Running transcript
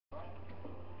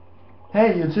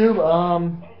Hey YouTube,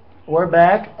 we're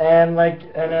back, and I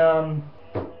know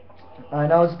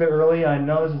it's a bit early. I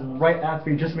know this is right after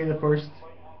you just made the first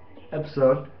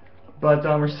episode, but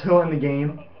we're still in the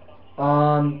game.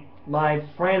 My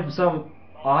friend, for some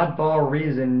oddball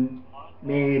reason,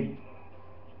 made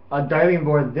a diving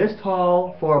board this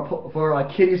tall for a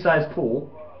kiddie-sized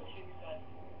pool.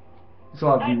 So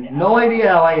I have no idea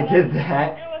how I did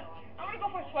that. I'm gonna go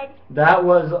for a swim. That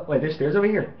was there's stairs over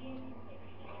here.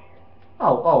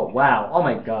 Oh, wow. Oh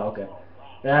my god, okay.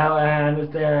 Now, and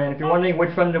if you're wondering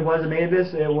which friend it was that made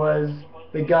this, it was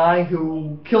the guy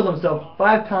who killed himself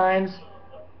 5 times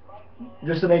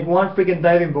just to make one freaking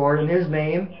diving board, and his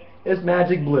name is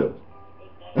Magic Blue.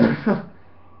 The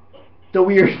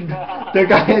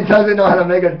guy that doesn't know how to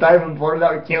make a diving board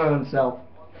without killing himself.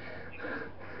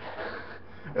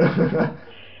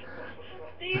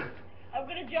 Steve, I'm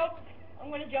gonna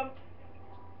jump.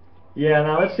 Yeah,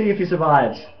 now let's see if he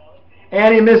survives.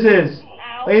 And he misses!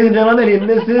 Ow. Ladies and gentlemen, he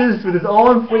misses with his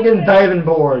own freaking diving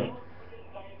board.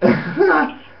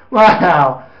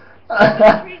 Wow.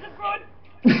 Trees in front.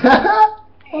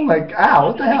 Oh my god, ow,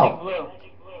 what the hell?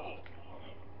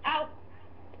 Ow.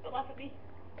 Don't laugh at me.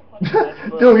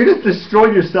 Dude, you just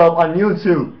destroyed yourself on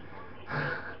YouTube.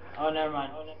 Oh, never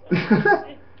mind.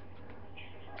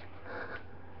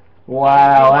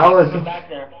 Wow, that was... Back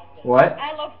there. What?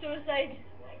 I love suicide.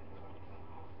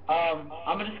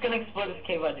 I'm just gonna explore this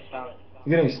cave I just found.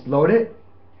 You're gonna explode it?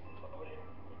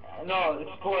 No,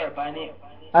 explore it, but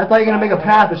I thought you were gonna make a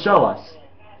path to show us.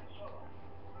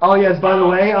 Oh yes, by the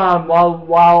way, while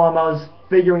I was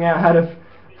figuring out how to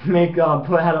make how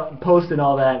to post and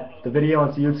all that, the video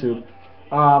onto YouTube,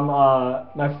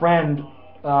 my friend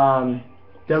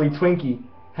DEAD1Y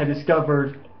had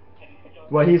discovered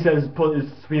what he says is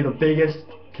to be the biggest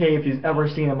cave he's ever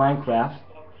seen in Minecraft.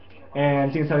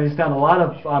 And since he's found a lot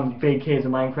of big caves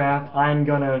in Minecraft, I'm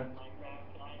gonna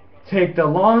take the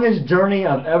longest journey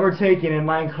I've ever taken in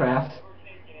Minecraft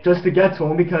just to get to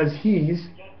him, because he's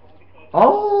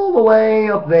all the way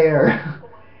up there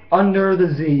under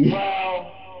the Z.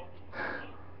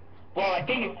 Well, I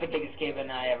think it's the biggest cave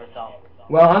in I ever saw.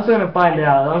 Well, I'm still gonna find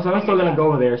out. I'm still gonna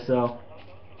go over there. So.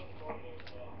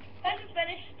 I just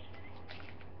finished.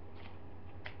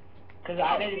 Cause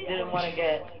I didn't want to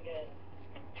get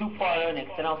too far in it,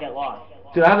 cause then I'll get lost.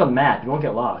 Dude, I have a map. You won't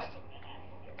get lost.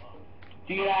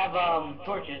 Do you have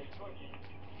torches?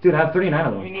 Dude, I have 39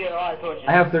 of We them. need a lot of torches.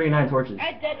 I have 39 torches.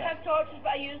 I did have torches,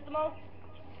 but I used them all.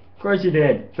 Of course you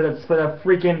did. For that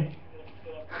freaking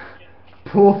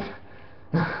pool.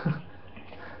 I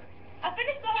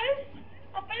finished the house.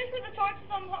 I finished with the torches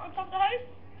on top of the house.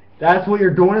 That's what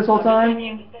you're doing this whole time?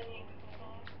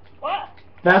 What?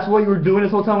 That's what you were doing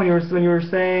this whole time when you were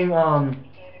saying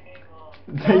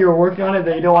that you were working on it,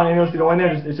 that you don't want anyone else to go in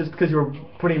there. It's just because you were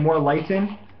putting more lights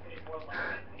in.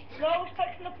 No, I was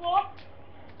fixing the floor.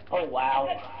 Oh wow.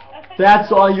 That's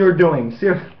all you were doing. See. Take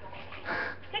a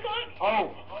look.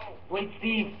 Oh, wait,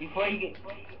 Steve. Before you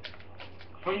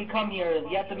come here,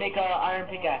 you have to make an iron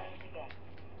pickaxe.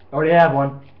 I already have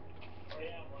one.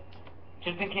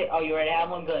 Just in case. Oh, you already have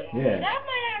one. Good. Can I Yeah. have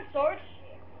my iron sword?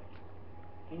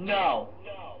 No.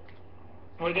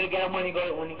 We're gonna get them when you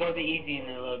go to easy in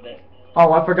a little bit.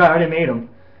 Oh, I forgot. I already made them.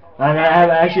 And I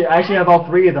actually have all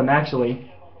 3 of them actually.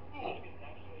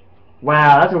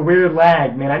 Wow, that's a weird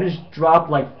lag, man. I just dropped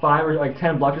like 5 or like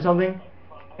 10 blocks or something,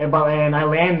 and I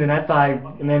landed, and I thought,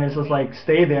 and then it's just like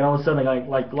stayed there, and all of a sudden I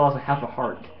like lost half a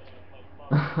heart.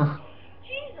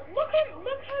 Jeez, look how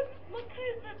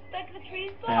big the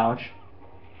trees are. Ouch.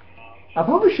 I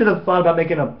probably should have thought about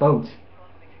making a boat.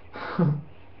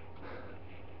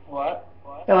 What?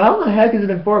 Yeah, how the heck has it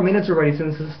been 4 minutes already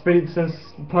since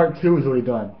part 2 is already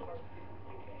done?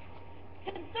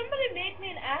 Can somebody make me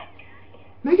an axe?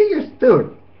 Make it your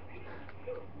dude.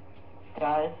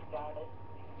 Guys,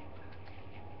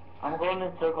 I'm going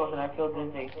in circles and I feel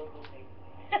dizzy.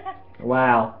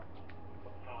 Wow.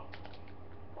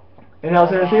 And I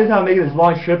was gonna say, how I'm making this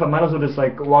long trip, I might as well just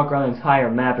like walk around the entire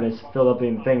map and just fill up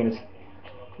the thing and just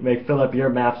fill up your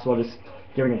map, so I'll just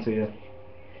giving it to you.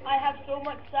 I have so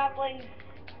much saplings.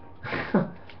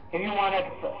 If you want, I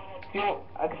can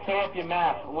fill up your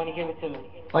map when you give it to me.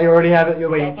 Oh, you already have it.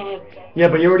 Wait. That's Yeah,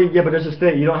 but there's just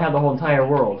it. You don't have the whole entire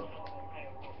world.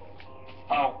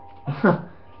 Oh,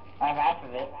 I have half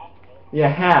of it. Yeah,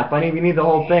 half. We need the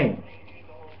whole thing.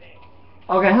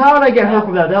 Okay, how did I get hurt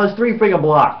from that? That was 3 freaking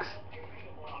blocks.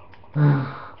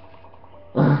 Yeah,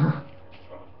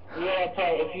 that's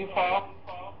right. If you fall,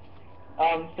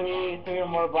 3 or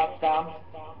more blocks down,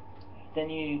 then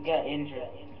you get injured.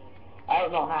 I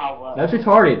don't know how, but... That's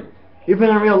retarded. Even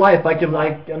in real life, I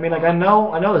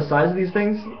know the size of these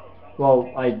things,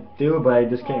 Well, I do, but I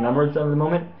just can't remember it at the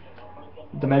moment.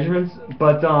 The measurements.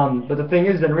 But the thing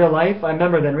is, in real life, I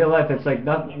remember that in real life, it's like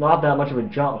not that much of a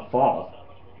jump fall.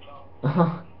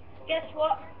 Guess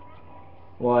what?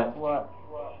 What? What?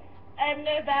 I am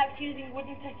now back to using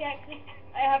wooden pickaxes.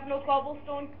 I have no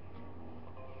cobblestone.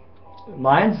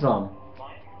 Mine's some.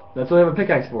 That's what I have a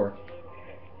pickaxe for.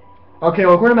 Okay,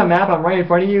 well, according to my map, I'm right in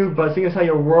front of you, but seeing as how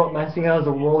seeing as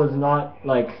the world is not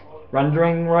like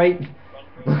rendering right.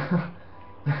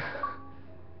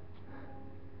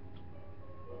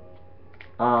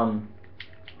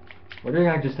 What the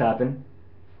heck just happened?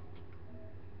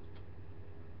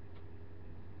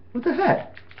 What the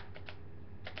heck?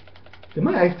 Did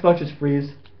my Xbox just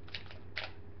freeze?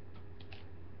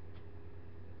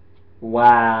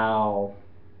 Wow.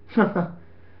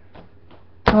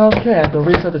 Okay, I have to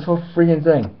reset this whole freaking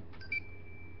thing.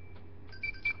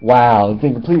 Wow, the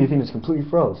thing just completely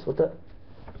froze. What the?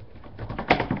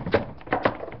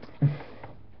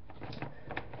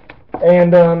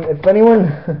 And if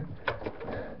anyone,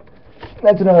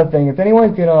 that's another thing. If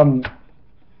anyone can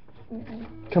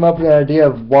come up with an idea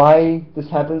of why this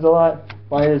happens a lot,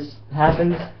 why this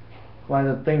happens, why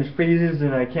the thing just freezes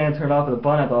and I can't turn it off with a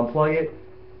button, I have to unplug it.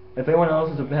 If anyone else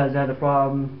has had the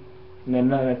problem and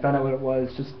then I found out what it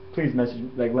was, just please message,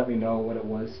 like, let me know what it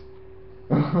was.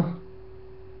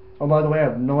 Oh, by the way, I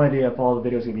have no idea if all the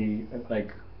videos are gonna be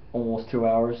like almost 2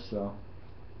 hours, so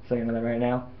saying that right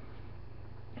now.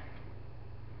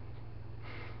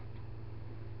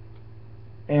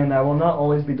 And I will not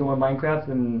always be doing Minecraft,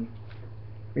 and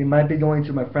we might be going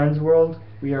to my friend's world.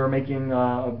 We are making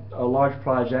a large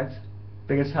project,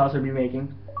 biggest house we'll be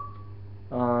making.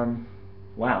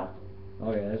 Wow.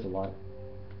 Okay, there's a lot.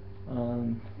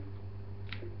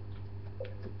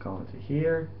 Go into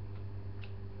here.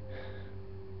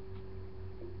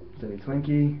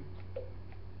 DEAD1Y.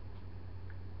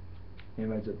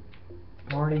 Invite to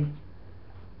party.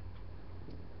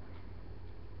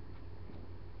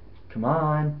 Come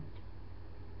on.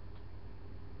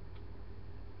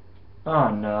 Oh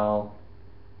no.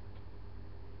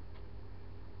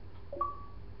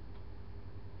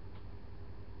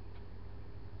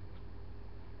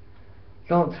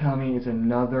 Don't tell me it's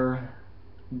another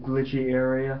glitchy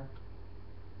area.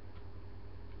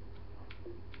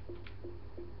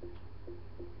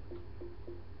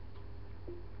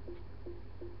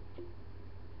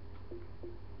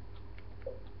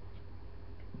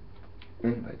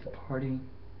 Invite to party.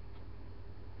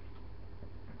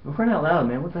 We're crying out loud,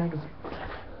 man. What the heck is...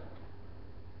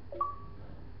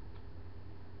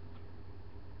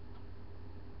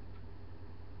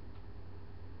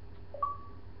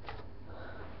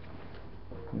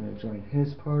 I'm gonna join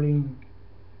his party.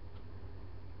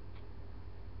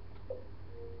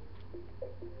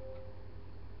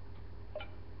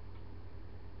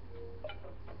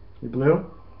 You blue?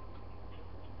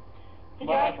 Did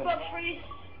your Xbox freeze?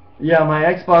 Yeah, my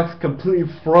Xbox completely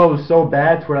froze so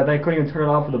bad to where I couldn't even turn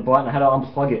it off with a button. I had to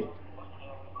unplug it.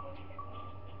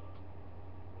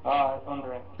 I was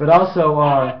wondering. But also,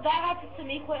 that happens to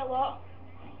me quite a lot.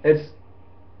 it's...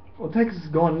 What the heck is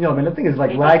going on? Yo, man, the thing is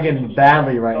like lagging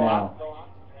badly right now.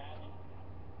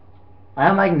 I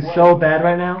am lagging so bad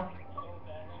right now.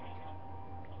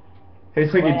 Hey,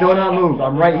 Squeaky, do not move.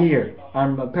 I'm right here.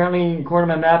 I'm apparently, according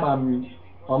to my map, I'm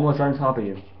almost on top of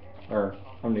you. Or,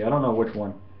 I don't know which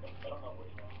one.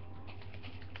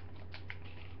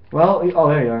 Well, oh,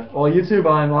 there you are. Well, YouTube,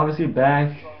 I'm obviously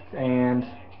back, and...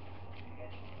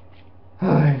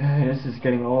 this is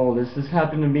getting old. This has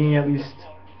happened to me at least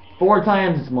 4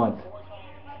 times this month.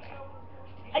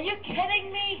 Are you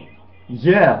kidding me?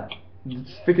 Yeah.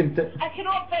 It's freaking... I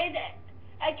cannot find it.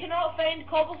 I cannot find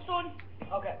cobblestone.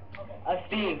 Okay.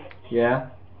 Steve. Yeah?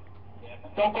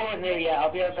 Don't go in there yet.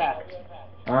 I'll be right back.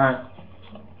 Alright.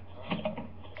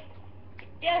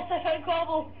 Yes, I found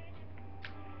cobble.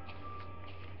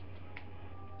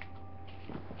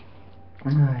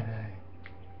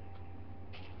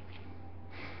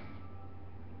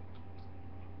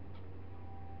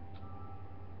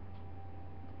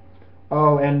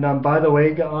 Oh, and by the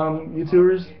way,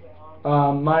 YouTubers,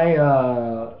 my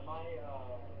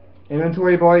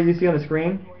inventory bar you see on the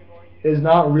screen is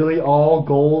not really all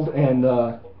gold and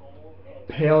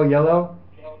pale yellow.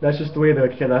 That's just the way the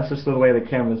camera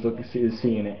is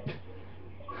seeing it.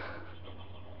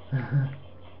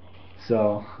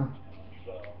 So.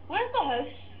 Where's the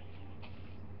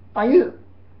house?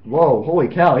 Whoa! Holy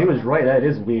cow! He was right. That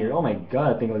is weird. Oh my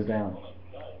god! I think it was down.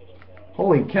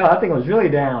 Holy cow! I think it was really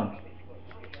down.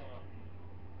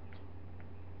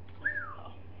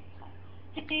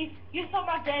 Steve, you thought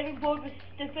my diving board was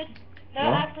stupid.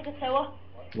 Now it acts like a tower.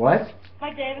 What?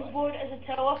 My diving board is a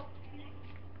tower.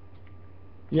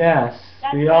 Yes,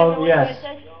 That's we what all, everyone yes.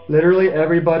 says. Literally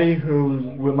everybody who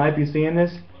might be seeing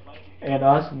this, and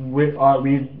us, we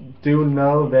do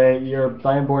know that your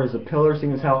diving board is a pillar,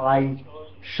 seeing as how I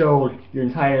showed your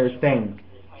entire thing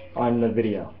on the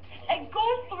video. It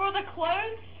goes through the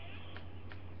clouds.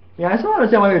 Yeah, I just don't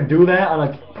understand why they do that on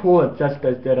a pool that's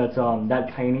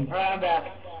that tiny. Alright, I'm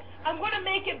back. I'm gonna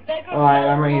make it bigger. Alright,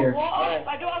 I'm right here. Water. Alright.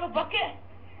 I don't have a bucket.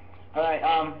 Alright,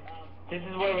 this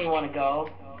is where we want to go.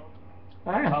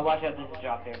 Alright. Oh, watch out, there's a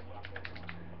drop here.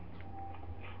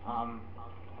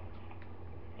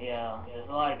 Yeah, there's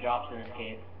a lot of drops in this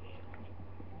cave.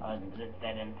 This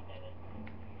dead end.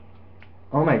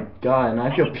 Oh my god, and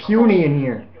I feel puny in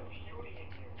here.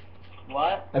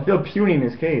 What? I feel puny in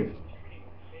this cave.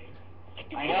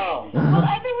 I know. Will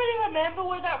everybody remember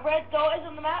where that red dot is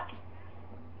on the map?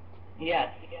 Yes.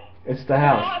 It's the I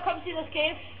house. want to come see this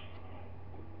cave.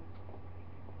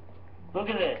 Look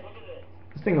at this.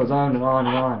 This thing goes on and on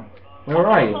and on. Where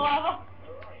are you? Lava.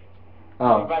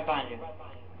 Oh. Right behind you.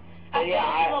 I Yeah,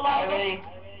 found the lava.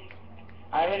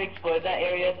 I already explored that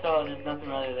area, so there's nothing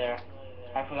really there.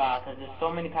 I forgot, because there's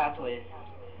so many pathways.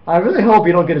 I really hope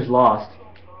you don't get us lost.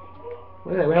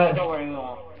 Don't worry, we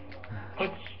won't.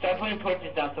 Start putting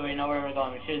torches down so we know where we're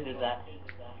going. We should have did that.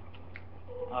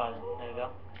 Oh, there we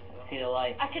go. See the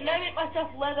light. I can now make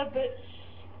myself leather boots.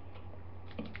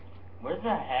 Where's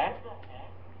the heck?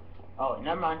 Oh,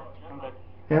 never mind. I'm good.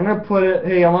 Hey, I'm gonna put it.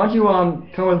 Hey, why don't you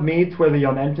come with me to where the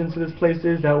entrance to this place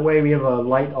is? That way we have a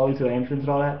light all the way to the entrance and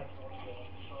all that.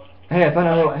 Hey, I found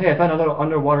another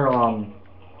underwater I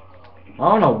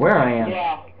don't know where I am.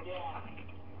 Yeah.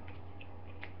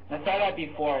 I saw that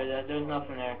before. There's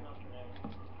nothing there.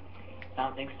 I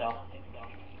don't think so.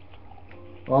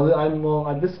 Well,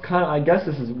 I guess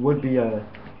this would be a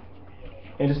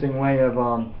interesting way of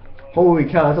Holy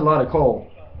cow, that's a lot of coal.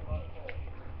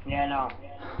 Yeah, I know.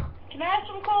 Can I have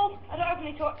some coal? I don't have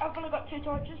any I've only got 2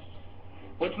 torches.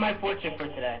 What's my fortune for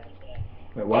today?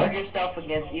 Wait, what? Guard yourself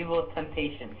against evil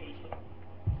temptations.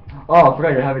 Oh, I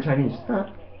forgot you're having Chinese. Huh.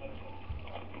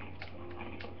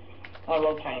 I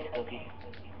love Chinese cookies.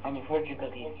 I mean fortune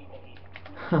cookies.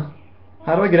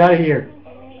 How do I get out of here?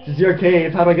 This is your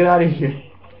cave. How do I get out of here?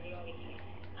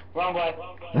 Wrong way.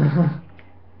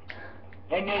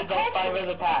 And there's like 5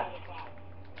 other paths.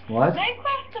 What?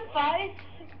 Minecraft defies.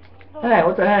 Hey,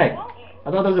 what the heck?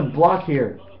 I thought there was a block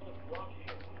here.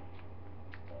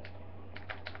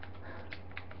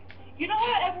 You know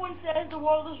how everyone says the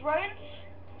world is round?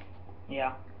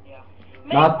 Yeah.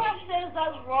 Not- Minecraft says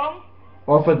that's wrong.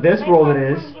 Well, for this world it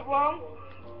is. proves it wrong.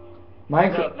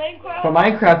 For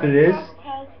Minecraft it is.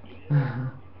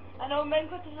 I know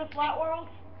Minecraft is a flat world.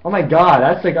 Oh my god,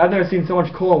 that's like, I've never seen so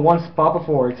much coal in one spot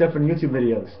before, except for in YouTube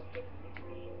videos.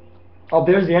 Oh,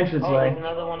 there's the entrance Oh, way. there's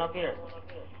another one up here.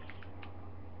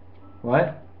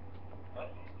 What?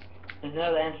 There's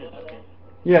another entrance up here.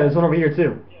 Yeah, there's one over here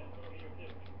too.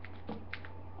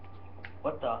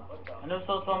 What the? I never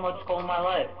saw so much coal in my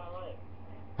life.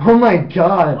 Oh my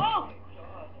god. Whoa!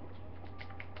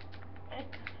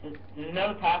 There's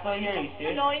another pathway here, are you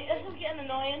serious? Annoying. This is getting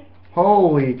annoying.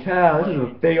 Holy cow, this is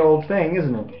a big old thing,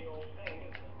 isn't it?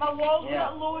 My wall's Yeah.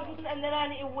 not loading, and then I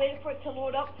need to wait for it to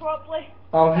load up properly.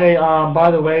 Oh hey,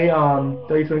 by the way,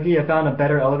 DEAD1Y, I found a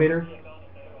better elevator.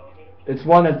 It's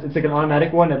one that's, it's like an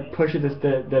automatic one that pushes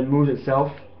that moves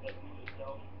itself.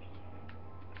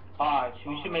 Ah,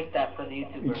 we should make that for the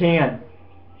YouTuber. You can't.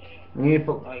 We need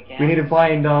to, Oh, you can't? we need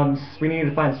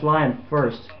to find slime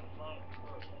first.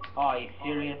 Oh, are you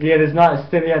serious? Yeah, there's not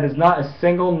a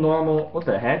single normal. What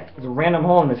the heck? There's a random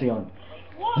hole in the ceiling.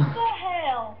 What the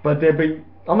hell? But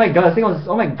oh my god, this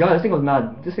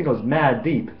thing goes mad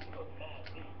deep.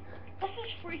 This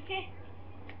is freaky.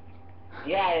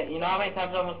 Yeah, you know how many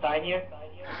times I almost died here?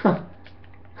 Did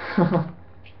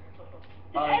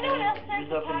anyone else sense there's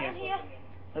a nothing pattern here?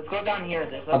 Let's go down here.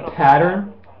 There's A like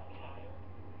pattern?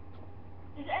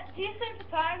 Do you sense a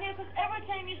pattern here? Because every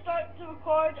time you start to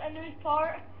record a new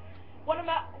part,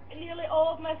 nearly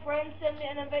all of my friends send me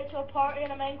an invite to a party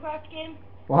in a Minecraft game.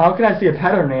 Well, how can I see a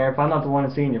pattern there if I'm not the one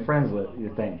seeing your friends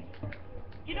your thing?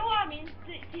 You know what I mean?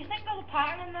 Do you think there's a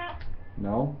pattern in that?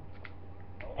 No.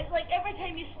 It's like every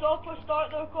time you stop or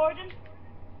start the recording.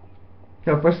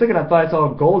 Yeah, for a second I thought I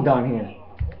saw gold down here.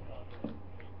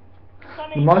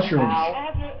 Sonny, Mushrooms. I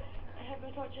have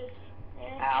no torches.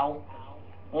 Yeah. Ow.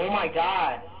 Oh my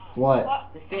god.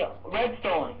 What? It's the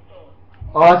redstone.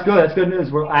 Oh, that's good. That's good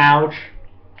news. Ouch.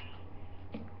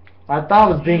 I thought I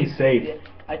was being safe.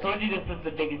 I told you this was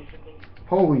the biggest.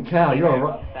 Holy cow, you're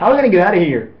alright. How are we gonna get out of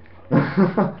here?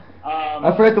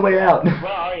 I forgot the way out. Where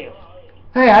are you?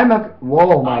 Hey, I'm a.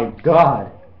 Whoa, my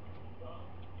god.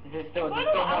 There's still Why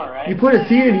more, don't I right? right? You put a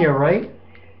seed in here, right?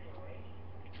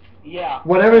 Yeah.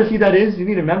 Whatever seed that is, you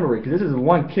need to remember it, because this is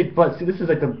one kick butt. See, this is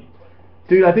like the...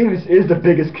 Dude, I think this is the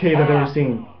biggest cave I've ever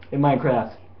seen in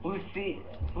Minecraft. Blue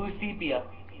sepia.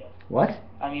 What?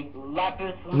 I mean,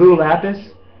 lapis. Blue lapis?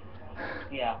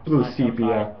 Yeah. Blue I'm so sepia.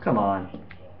 sorry. Come on.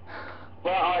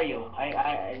 Where are you?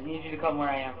 I need you to come where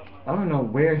I am. I don't know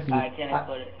where he... I can't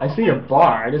explode it. I see your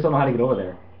bar, I just don't know how to get over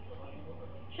there.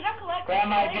 Should I collect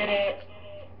Grandma, I this did it.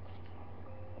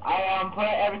 I put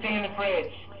everything in the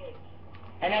fridge.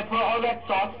 And I put all that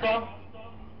sauce stuff.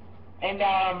 And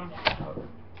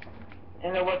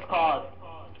then what's called?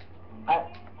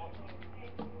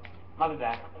 I'll be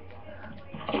back.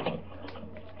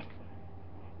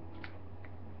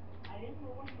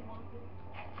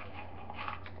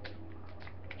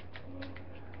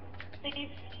 Steve,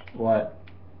 What?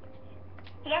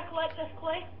 did I collect this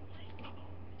clay?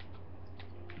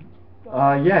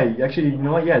 Yeah, actually, you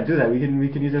know what? Yeah, do that. We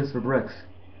can use this for bricks.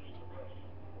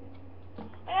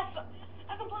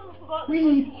 I completely forgot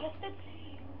Whee! this existed.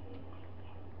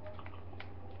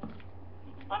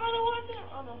 Oh no, there wasn't.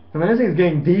 Oh no. I mean, this thing's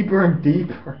getting deeper and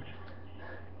deeper.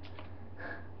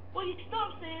 Well, you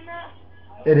stop saying that.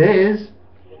 It is.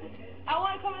 I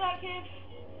want to come in that cave.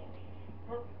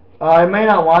 I may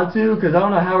not want to, because I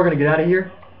don't know how we're gonna get out of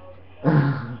here.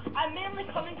 I'm mainly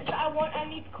coming because I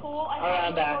need coal.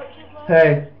 I'm back. torches left.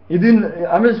 Hey, you didn't.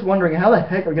 I'm just wondering how the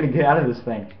heck are we gonna get out of this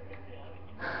thing?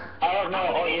 I don't know.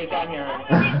 Oh, you're down here I'm already.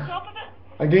 gonna be on top of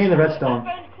it. I'm getting the I redstone.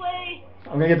 found clay.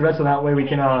 I'm gonna get the redstone. That way we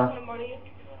can Some money.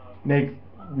 make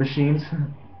machines. Guess Are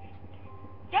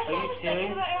what I you was thinking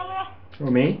serious? about earlier?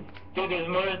 For me, Dude, there's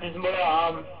more,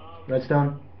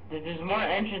 redstone. there's more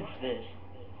entrance to this.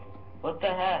 What the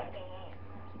heck?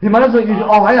 You might as well use.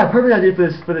 Oh, I got a perfect idea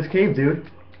for this cave, dude.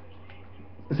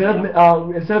 Instead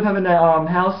of having that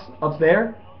house up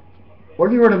there, what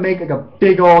if you were to make like a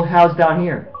big old house down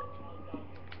here?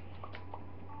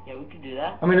 Yeah, we could do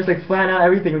that. I mean, just like flatten out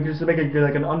everything. We could just make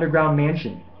like an underground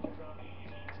mansion.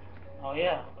 Oh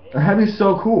yeah. That'd be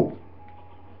so cool.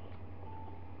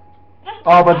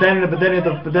 Oh, but then you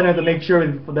have to make sure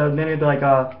then you have to like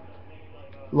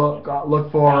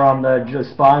look for the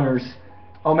just spawners.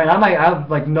 Oh man, I might have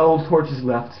like no torches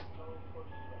left.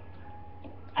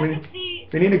 We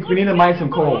need to mine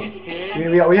some coal.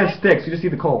 We have sticks. You just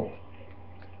need the coal.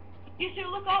 You should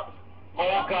look up.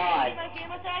 Oh god. See my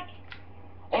gamer tag?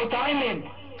 Oh, diamond.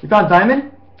 You found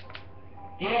diamond?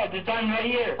 Yeah, there's diamond right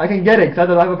here. I can get it because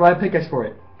I have a pickaxe for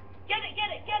it. Get it.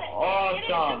 Get it.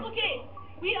 Awesome. Duplicate.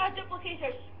 We are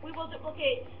duplicators. We will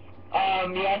duplicate.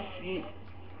 Yes,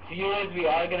 viewers, we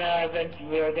are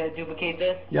gonna duplicate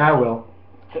this. Yeah, I will.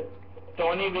 The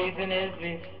only reason is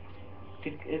We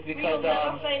will because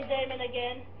never find diamond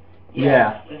again.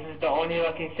 Yeah. This is the only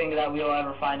lucky thing that we will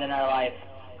ever find in our life.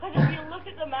 Because if you look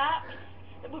at the map,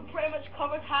 we pretty much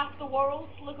covered half the world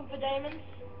looking for diamonds.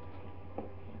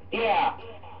 Yeah.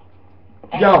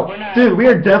 And Yo, we're not- dude, we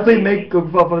are definitely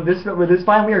with this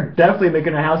find. We are definitely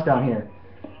making a house down here.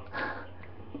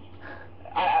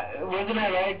 Wasn't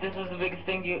I right? This is the biggest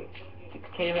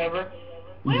cave ever.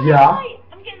 Where Yeah. am I?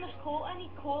 I'm getting this coal. I need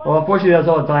coal. Well, unfortunately, that's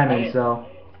all diamonds. So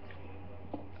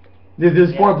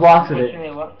there's 4 blocks of it.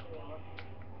 Unfortunately, what?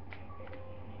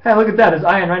 Hey, look at that. There's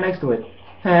iron right next to it.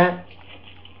 Heh.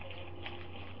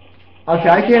 Okay,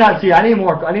 I cannot see. I need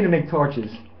more. I need to make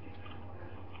torches. If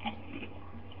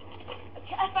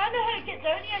I know how to get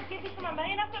down here, I'd give you some of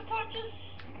mine. I've got torches.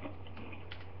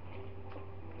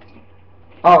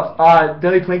 Oh,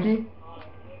 Deli Clinky,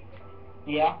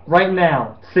 Yeah. right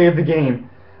now, save the game.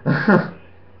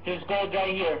 There's gold right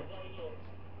here.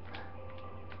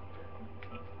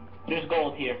 There's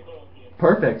gold here.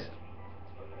 Perfect.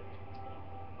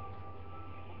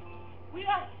 We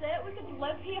are set. We could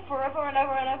live here forever and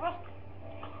ever and ever.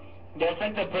 That's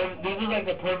like this is like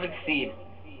the perfect seed.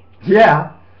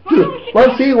 Yeah. Dude,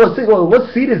 what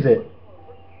seed is it?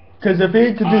 Because if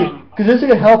it could do, because this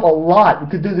could help a lot.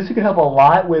 This could help a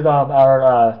lot with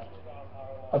our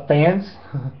fans.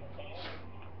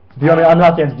 I'm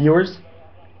not fans, viewers.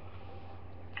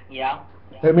 Yeah.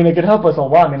 I mean, it could help us a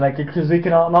lot. I mean, like, because we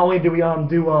can not only do we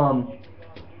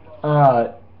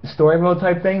story mode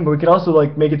type thing, but we could also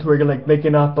like make it to where we can like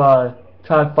making up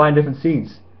try to find different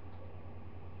seeds,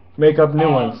 make up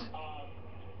new ones.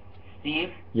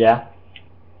 Steve, Yeah.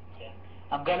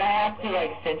 I'm gonna have to like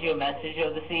send you a message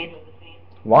of the seed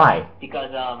Why?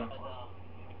 because Is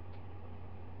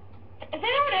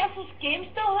anyone else's game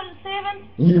still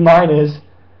saving? Mine is.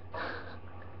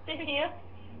 Same here.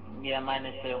 yeah, mine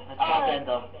is too. It's not dead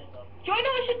though. Do you know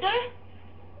what we should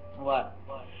do? What?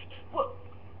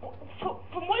 For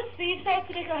from what Steve said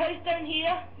to make a house down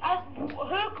here, who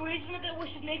agrees with it that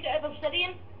we should make it out of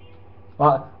obsidian?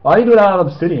 Why do you do it out of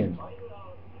obsidian?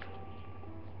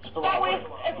 That way,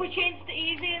 if we change to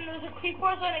easy and there's a creeper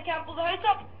or something, it can't blow the house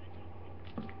up.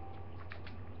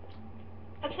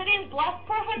 Obsidian's blast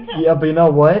proof, isn't it? Yeah, but you know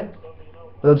what?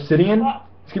 With obsidian, What?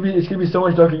 it's gonna be so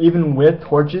much darker, even with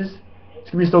torches. It's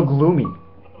gonna be so gloomy.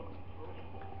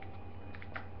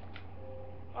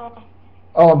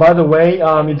 Oh, and by the way,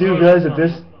 you do realize that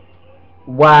this...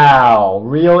 Wow,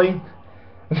 really?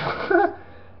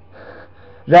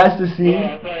 That's the scene? Yeah,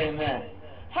 that's what I meant.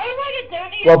 How do I get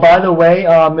down here? Well, by the way,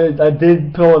 I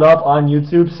did pull it up on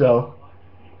YouTube, so...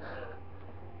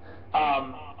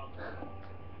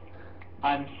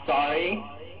 I'm sorry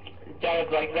that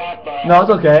it's like that, but... No,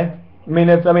 it's okay. I mean,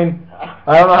 I don't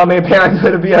know how many parents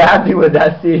would be happy with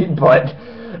that scene, but...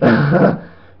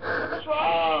 What's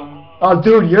wrong? Oh,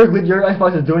 dude, your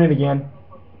Xbox is doing it again.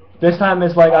 This time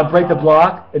it's like I break the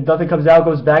block, nothing comes out,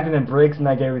 goes back, and then breaks, and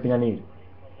I get everything I need.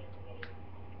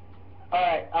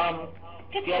 Alright,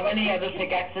 do you have any other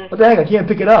pickaxes? What the heck? I can't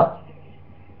pick it up.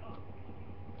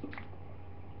 Do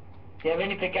you have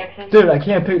any pickaxes? Dude, I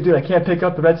can't pick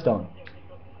up the redstone.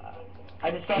 I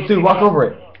just saw you Dude, pick walk up. over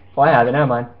it. Oh, I have it. Never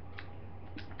mind.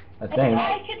 I think.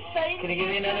 I could find Can I give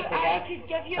you another I pickaxe? could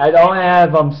give you I only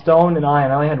have stone and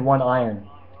iron. I only had 1 iron.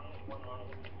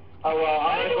 Oh, well, How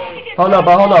I'm do going I get Hold up,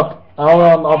 hold up.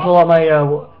 I'll pull out my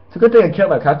it's a good thing I kept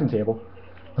my crafting table.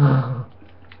 Oh.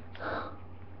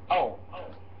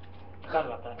 Forgot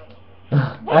about that.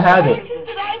 I have it. torches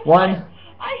did I One. place?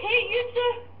 I hate you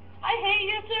two. I hate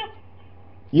you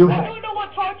two. You I don't know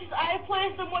what torches I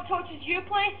placed and what torches you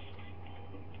placed.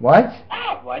 what?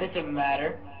 Ow! Why does it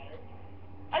matter?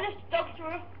 I just dug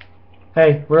through.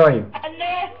 Hey, where are you? And then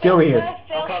I Get over fell, here. I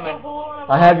fell I'm through a coming. hole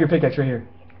and I have your pickaxe right here.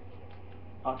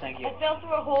 Oh, thank you. I fell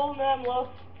through a hole and then I'm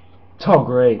lost. Oh,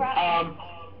 great.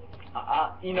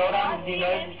 You know what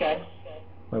you said?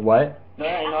 Wait, what? You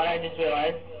know what I just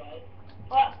realized?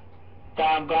 What? That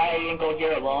I'm glad I didn't go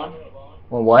here alone.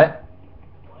 Well, what?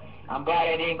 I'm glad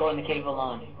I didn't go in the cave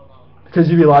alone. Because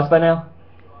you'd be lost by now?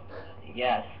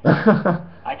 Yes. yeah,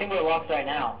 I think we're lost right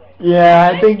now.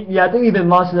 I think we've been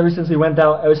lost ever since we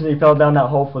fell down that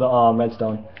hole for the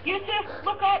redstone. You two,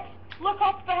 look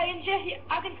up behind you.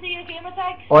 I can see your gamer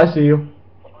tags. Oh, I see you.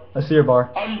 I see your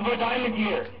bar. Oh, there's more diamonds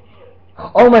here.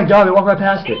 Oh my god, we walked right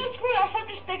past You it. know what's screw us, I'm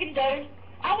just digging down.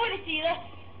 I want to see this.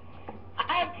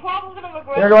 I'm probably going to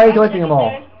regret There, go ahead, collecting them all.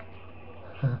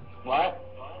 down.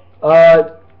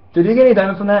 What? Did you get any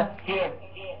diamond from that? Here.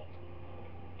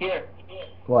 Here.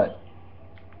 What?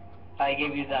 I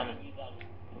gave you diamond.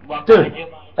 Walk Dude, behind you.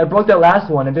 I broke that last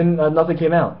one and didn't, nothing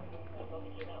came out.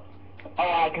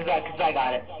 Oh, cause I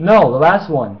got it. No, the last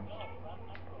one.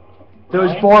 There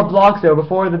was 4 blocks there.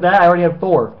 Before that, I already had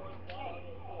 4.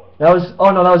 That was, oh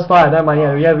no, that was 5. Never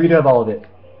mind, yeah, we do have all of it.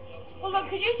 Hold on,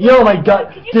 could you see Yo, my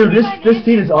god, could you dude, see my this name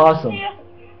seed is awesome. here?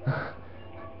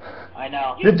 I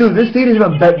know. Dude, this seed is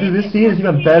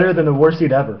even better than the worst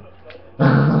seed ever.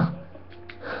 Can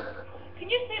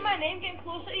you see my name getting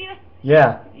closer to you?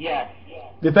 Yeah. Yes.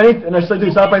 If anything, no,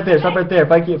 dude, stop right there. Stop right there.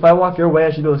 If I walk your way,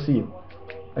 I should be able to see you.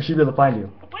 I should be able to find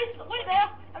you. Wait there.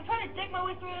 I'm trying to dig my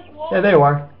way through this wall. Yeah, there you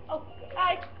are. Oh,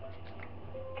 hi.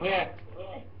 Come here.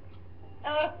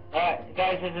 Alright,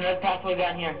 guys, there's another pathway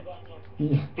down here.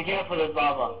 Be careful, there's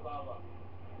lava.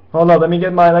 Hold up, let me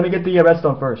get the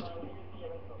redstone first.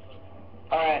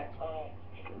 Alright.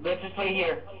 Let's just wait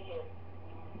here.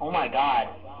 Oh my god.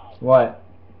 What?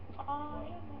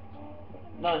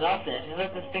 No, nothing. It's just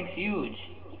like this thing's huge.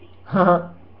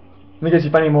 Let me guess,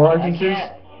 you find any more I entrances?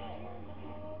 can't.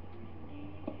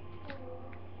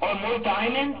 Oh, more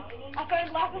diamonds? I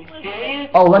found lapis lazuli. Serious?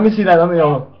 Oh, let me see that.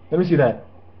 Let me see that.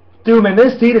 Dude, man,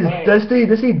 this seed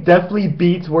definitely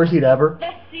beats worst seed ever.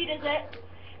 This seed is it.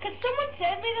 Could someone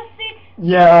send me this seed?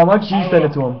 Yeah, why don't you send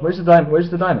it to him? Where's the diamond? Where's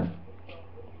the diamond?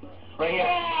 Right here.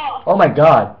 Oh. Oh my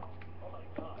god.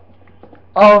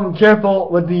 Careful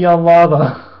with the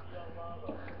lava.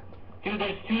 Dude,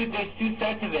 there's two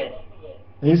sets of it.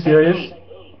 Are you serious?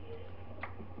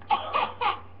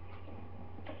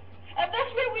 At this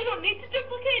rate, we don't need to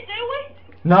duplicate, do we?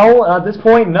 No, at this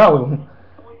point, no.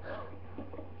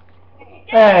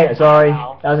 Hey, sorry,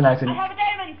 that was an I accident. have a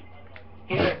diamond.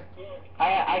 Here.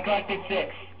 I collected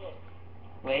 6.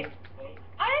 Wait.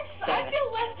 I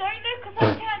feel left out now because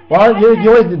I can't. Well, you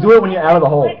always do it when you're out of the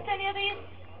hole. Collect any of these.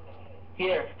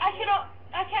 Here. I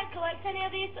can't collect any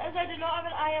of these as I do not have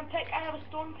an iron pick. I have a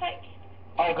stone pick.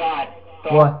 Oh god.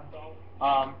 So, What?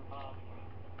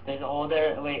 there's a hole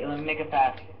there. Wait, let me make it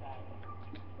fast.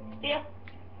 Here.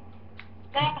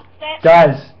 There.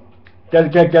 Guys,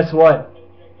 guess what?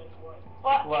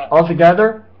 What?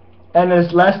 Altogether, and in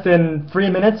less than 3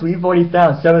 minutes, we've already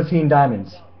found 17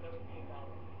 diamonds.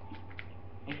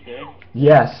 You serious?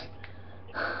 Yes.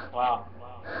 Wow.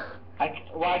 I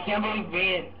can't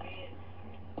believe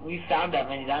we found that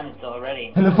many diamonds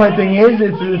already. And the funny thing is,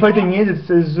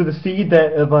 it's with a seed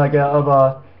that of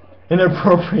a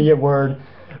inappropriate word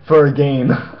for a game.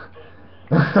 Does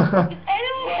anyone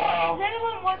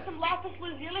want some lapis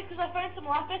lazuli? Because I found some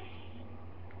lapis.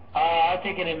 I'll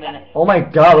take it in a minute. Oh my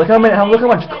God! Look how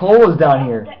much coal is down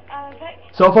here.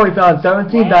 So far we found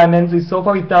 17 diamonds. So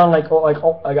far we found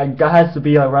it has to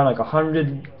be around like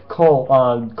 100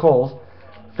 coals.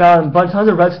 Found tons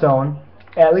of redstone.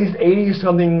 At least 80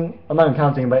 something. I'm not even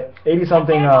counting, but 80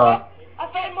 something. I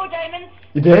found more diamonds.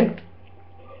 You did?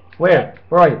 Where?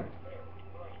 Where are you?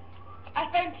 I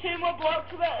found 2 more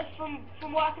blocks of it from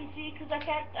what I can see, because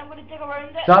I'm going to dig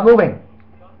around it. Stop moving.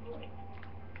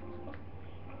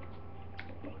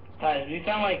 Guys, we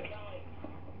found like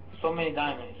so many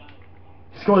diamonds.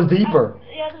 This goes deeper.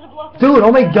 Yeah, there's a block. Dude,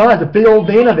 oh my God, it's a big old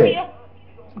vein of it.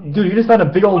 Dude, you just found a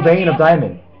big old vein of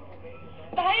diamond.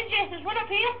 Behind you, there's one up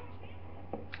here.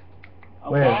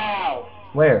 Oh, Where? wow.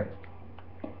 Where?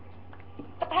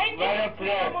 Behind you. Right up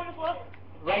there. I'm on the floor.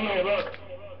 Right here, look.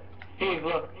 Steve,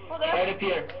 look. Oh, there? Right up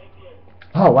here.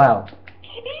 Oh wow.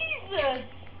 Jesus.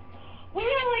 We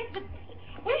are like the...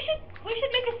 We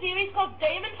should make a series called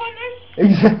Diamond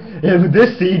Hunters. Yeah, with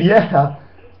this seed, yeah.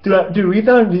 Dude, we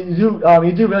found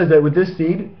you do realize that with this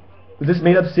seed, with this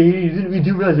made up seed, we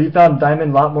do realize we found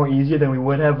diamond a lot more easier than we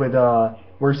would have with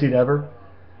worst seed ever.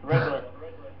 Regular.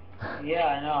 Yeah,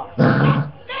 I know.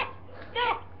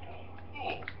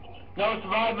 No,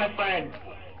 survive, my friend.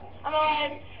 I'm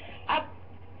alive.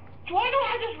 Do I know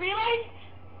what I just realized?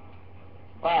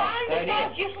 Wow, Sand good is not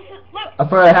as idea. useless as... Look. I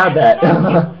forgot I had that. Sand is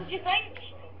not as useless as you think.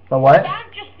 The what?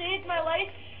 Sand just saved my life.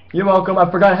 You're welcome. I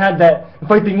forgot I had that. The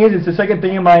funny thing is, it's the second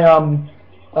thing in my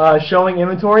showing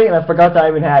inventory, and I forgot that I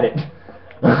even had it.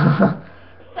 Sand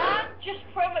just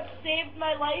pretty much saved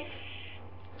my life.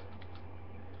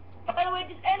 By the way,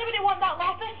 does anybody want that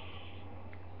lapis?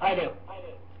 I do.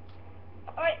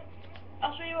 Alright,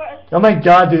 I'll show you where it is. Oh my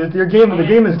God, dude, the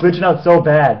game is glitching out so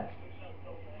bad.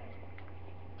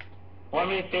 Want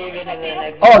me to save it and then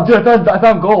next... Oh, dude, I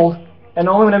found gold, and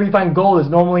only whenever you find gold is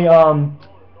normally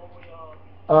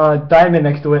diamond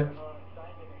next to it.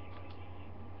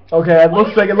 Okay, it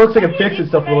looks like it fixes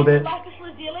stuff a little bit. Lapis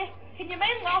lazuli. Can you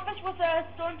mine lapis with a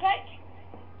stone pick?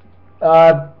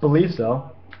 Believe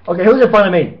so. Okay, who's in front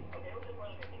of me?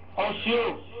 Oh, shoot.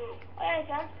 Oh, yeah, I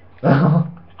can.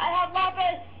 I have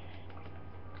lapis.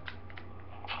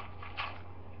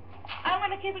 I'm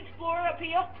gonna keep exploring up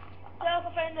here. See if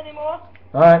I find any more.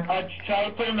 Alright. Try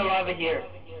to put in the lava here.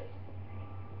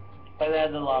 But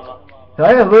there's the lava.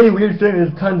 I got a really weird thing.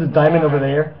 There's tons of diamond over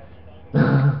there.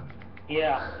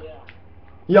 Yeah.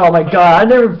 Yo, my God, I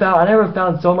never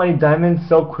found so many diamonds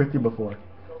so quickly before.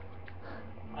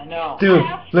 I know. Dude,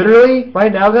 literally,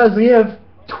 right now, guys, we have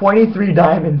 23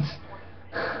 diamonds.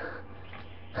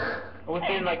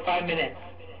 Within like 5 minutes.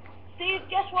 Steve,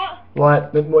 guess what?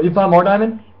 What? You found more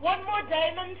diamond? 1 more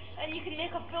diamond, and you can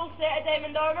make a full set of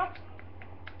diamond armor.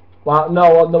 Wow,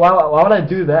 no, why would I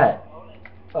do that?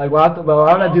 Like, why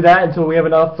would I do that until we have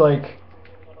enough to, like,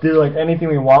 do, like, anything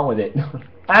we want with it?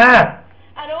 Ah!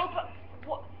 I know, but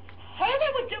how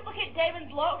about we duplicate diamond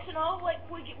blocks and all? Like,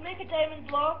 we could make a diamond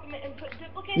block and put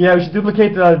duplicate. Yeah, we should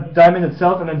duplicate the diamond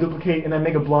itself, and then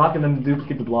make a block, and then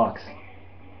duplicate the blocks.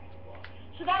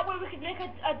 So that way we could make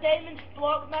a diamond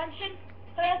block mansion.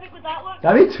 How epic would that look?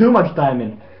 That'd be too much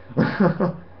diamond.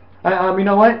 You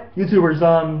know what, YouTubers?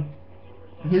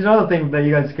 Here's another thing that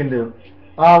you guys can do.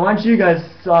 Why don't you guys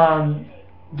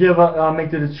make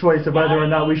the choice of whether or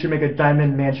not we should make a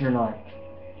diamond mansion or not?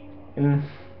 And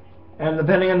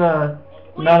depending on the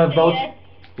amount of votes, yes.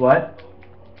 What?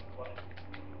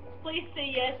 Please say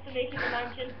yes to making a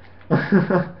mansion.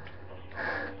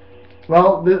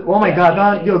 Well, oh my God,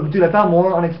 I found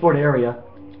more unexplored area.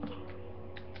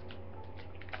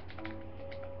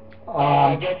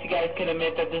 I guess you guys can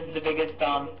admit that this is the biggest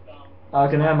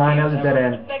Okay, never mind, that was a dead The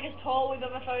end. biggest hole we've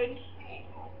ever found.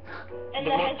 In the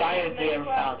most diamonds we ever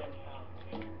Minecraft. found.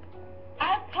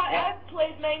 I've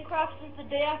played Minecraft since the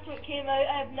day after it came out.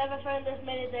 I've never found this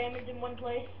many diamonds in one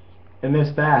place. And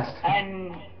this fast.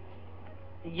 And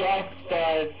yes,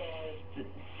 the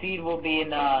seed will be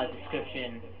in the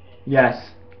description.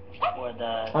 Yes. Or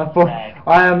the tag.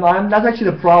 That's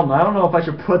actually the problem. I don't know if I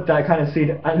should put that kind of seed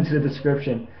into the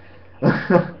description. No,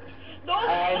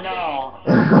 I know.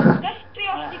 That's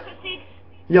your secret seeds.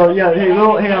 Yo, yeah, hey,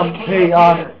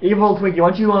 Evil Twinkie, why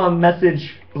don't you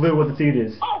message Blue what the seed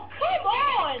is? Oh, come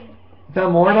on!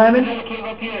 Found more diamond? There's another cave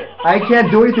up here. I can't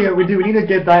do anything. We need to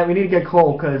get we need to get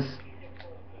coal because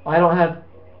I don't have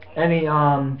any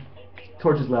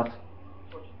torches left.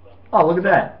 Oh, look at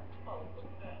that.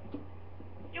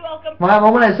 You're welcome. Why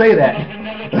would I say There's that?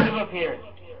 another cave up here.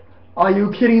 Are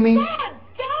you kidding me? God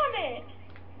damn it!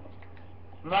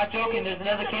 I'm not joking, there's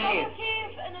another cave. Another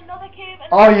cave and another cave and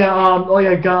Oh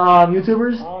yeah,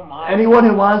 YouTubers. Oh my Anyone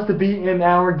who God. wants to be in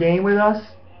our game with us,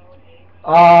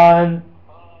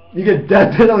 you could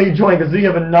definitely join because we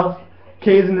have enough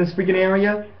caves in this freaking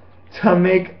area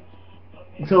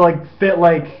to fit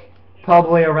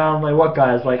probably around what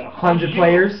guys 100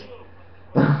 players.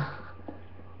 Do you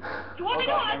want to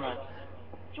know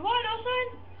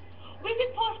something? We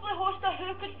could possibly host a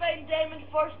Who Could Find Diamond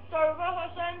First server or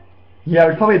something. Yeah,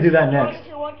 we'd probably do that next. If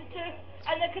you wanted to,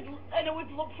 and it would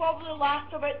probably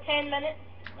last about 10 minutes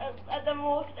at the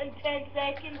most, and 10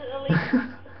 seconds at the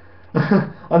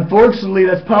least. Unfortunately,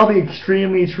 that's probably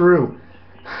extremely true.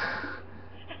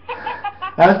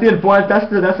 That's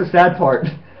the sad part. Do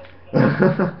you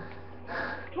want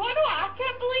to know what I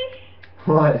can't believe?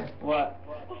 What? What?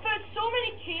 We found so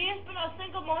many caves, but not a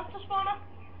single monster spawner.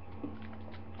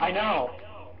 I know.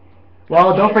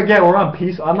 Well, don't forget we're on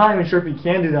peaceful. I'm not even sure if you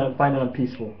can do that and find it on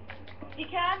peaceful. You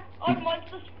can? On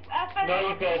monsters. I found No, a you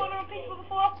monster can't. spawner on peaceful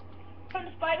before. Found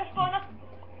a spider spawner.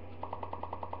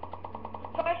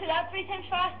 So I say that 3 times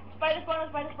fast. Spider spawner,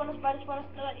 spider spawner, spider spawner.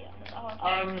 No, that, yeah, that's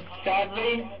hard.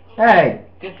 Sadly, Hey!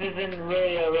 this isn't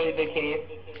really a really big cave.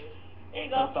 There you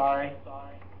So go. sorry.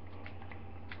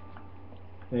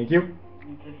 Thank you.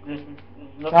 This is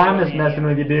nothing I'm really just in messing here.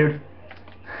 with you, dude.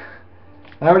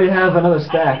 I already have another I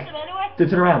stack. found them anyway. Dude,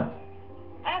 turn around.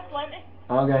 I have plenty.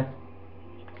 Okay.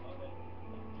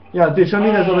 Yeah, dude, show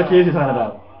me those other caves you're talking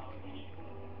about.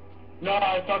 No,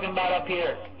 I was talking about up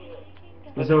here.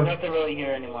 There's So, nothing really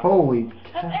here anymore. holy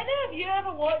Have cow. any of you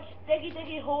ever watched Diggy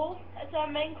Diggy Hole? It's a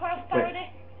Minecraft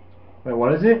parody. Wait,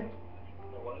 what is it?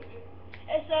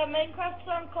 It's a Minecraft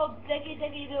song called Diggy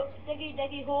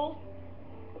Diggy Hole.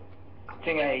 I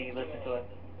think I listened to it.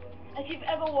 If you've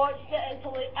ever watched it, it's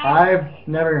hilarious. I've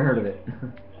never even heard of it.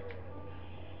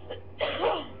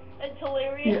 It's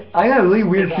hilarious. Yeah, I got a really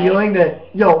weird feeling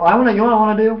that, you know what I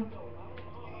wanna do?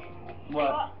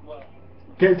 What?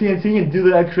 Get TNT and do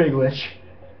the X-ray glitch.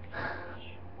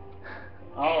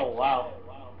 Oh, wow.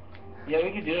 Yeah,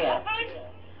 we could do that.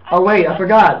 Oh wait, I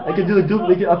forgot. I could do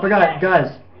the I forgot,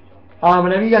 guys.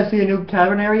 Whenever you guys see a new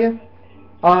cavern area,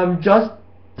 just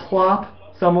plop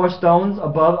some more stones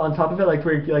above on top of it,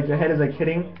 where your head is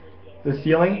hitting the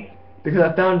ceiling. Because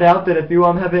I found out that if you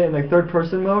have it in third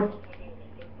person mode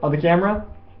of the camera,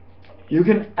 you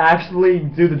can actually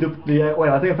do wait,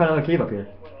 I think I found another cave up here.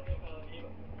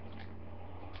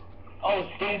 Oh,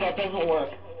 Steve, that doesn't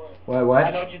work. What?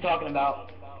 I know what you're talking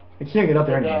about. I can't get up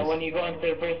there When anyways. you go in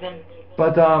third person,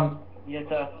 But you have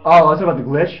to... oh, that's about the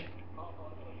glitch.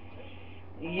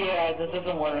 Yeah, this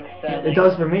doesn't work, sadly. It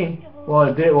does for me. Well,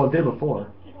 it did. Well, it did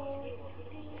before.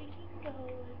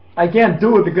 I can't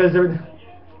do it because there.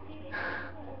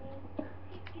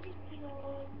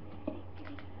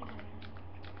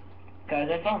 Guys,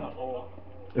 I found a hole.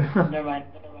 Never mind.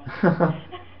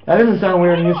 That doesn't sound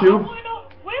weird on YouTube.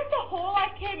 Where's the hole I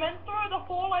came in through? The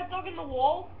hole I dug in the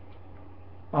wall?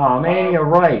 Aw, man, you're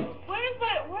right.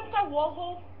 Where's my wall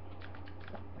hole?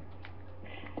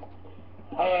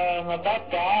 About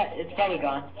that, it's probably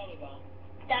gone.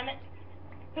 Damn it.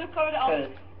 Who covered it up?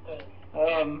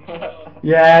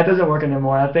 Yeah, it doesn't work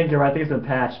anymore. I think you're right. I think it's been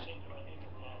patched.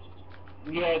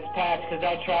 Yeah, it's patched, because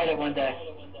I tried it one day.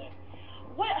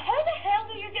 Wait, how the hell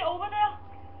did you get over there?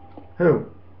 Who?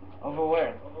 Over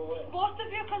where? Both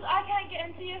of you, because I can't get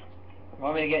into you.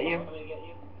 Want me to get you?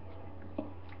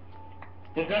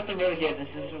 There's nothing really here.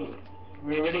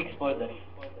 We really explored this.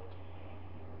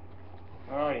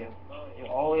 Where are you? You're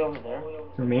all the way over there?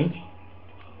 For me?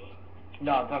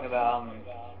 No, I'm talking about,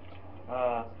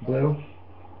 Blue?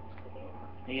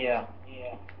 yeah.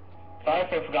 Sorry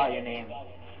if I forgot your name.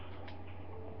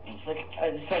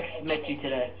 I just met you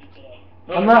today.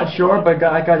 No, I'm not sure, but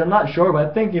guys, I'm not sure, but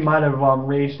I think you might have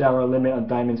reached our limit on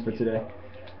diamonds for today.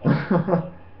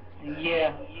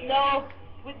 Yeah. No,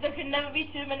 there can never be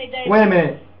too many days. Wait a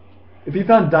minute. If you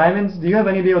found diamonds, do you have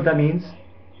any idea what that means?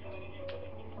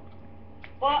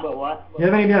 What? But what? You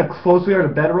have any idea how close we are to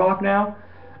bedrock now?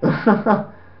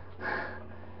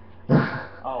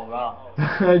 Oh, wow.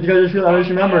 You guys just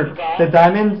remember that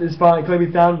diamonds can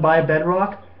be found by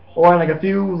bedrock or on a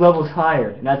few levels higher,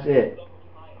 and that's it.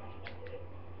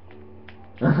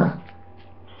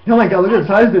 Oh my god, look at the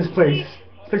size of this place.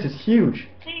 This place is huge.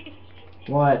 See,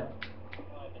 What?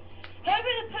 how about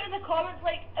they put in the comments,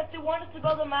 if they want us to to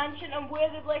build a mansion and where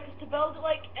they'd like us to build it,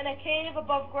 like in a cave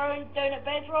above ground, down at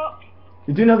bedrock.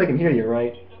 You do know they can hear you,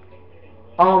 right?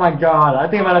 Oh my god, I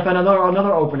think I might have found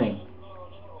another opening. You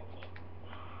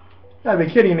gotta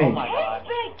be kidding me. Oh my god. How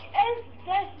big is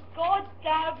this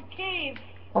goddamn cave?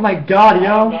 Oh my god,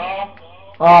 yo. No.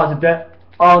 Oh, it's a dead.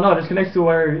 Oh no, this connects to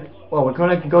where. Well, we're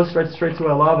gonna go straight to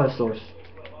a lava source.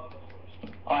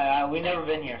 Oh yeah, we've never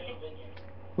been here.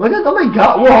 Look at, oh my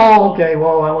god, whoa, okay,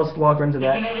 whoa, I almost walked into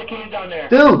There's that. another cave down there.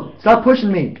 Dude, stop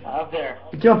pushing me. Up there.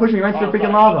 You keep on pushing me right through the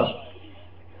freaking sorry. lava.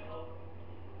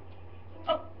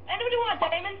 Oh, anybody want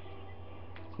diamonds?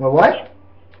 Well, what?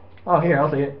 Oh, here, I'll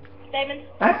take it. Diamonds.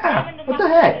 Ah, Diamond and what the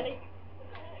massive heck?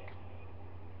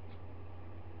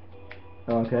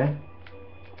 ability. Okay.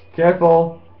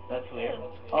 Careful. That's weird.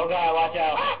 Oh god, watch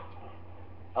out.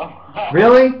 Oh.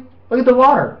 Really? Look at the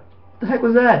water. What the heck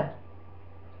was that?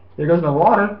 There goes my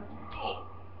water. I'm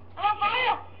on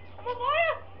fire! I'm on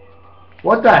fire!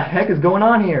 What the heck is going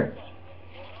on here?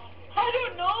 I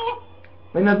don't know.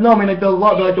 I mean, no, I mean, like the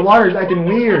water is acting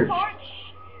weird. Torch.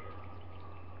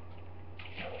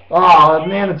 Oh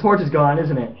man, the torch is gone,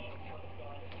 isn't it?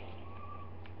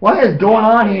 What is going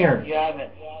on here? You have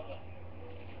it.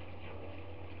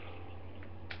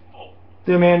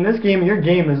 Dude, man, your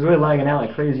game is really lagging out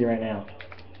like crazy right now.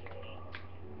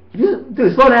 Dude,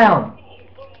 slow down.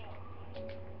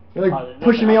 You're like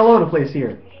pushing me all over the place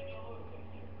here.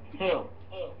 Who?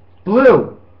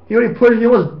 Blue, he already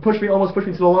almost pushed me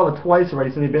to the lava twice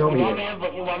already since he's been over You here.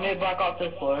 want me to block off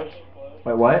this source?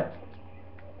 Wait, what?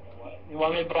 You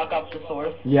want me to block off the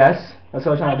source? Yes, that's what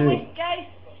I was trying to do. Wait, guys,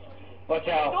 Watch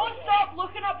out. don't stop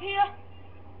looking up here.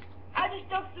 I just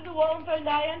dug through the wall and found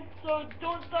iron, so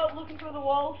don't stop looking through the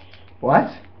walls.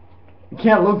 What? You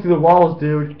can't look through the walls,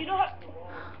 dude. You know how?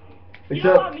 You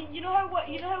Except, know what I mean? You know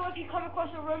how if you come across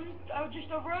a room, just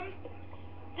a room,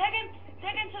 dig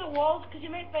into the walls because you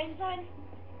might find something.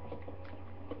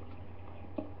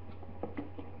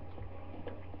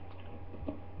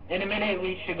 In a minute,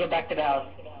 we should go back to the house.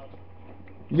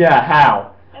 yeah,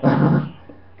 how? How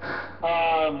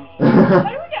do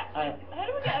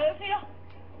we get out of here?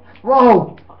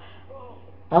 Whoa!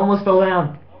 I almost fell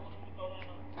down.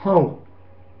 Oh.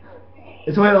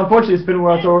 Unfortunately, it's been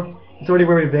where it's already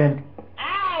where we've been.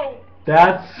 Ow!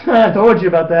 That's, I told you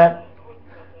about that.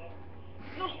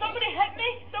 No, somebody hit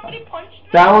me. Somebody punched me.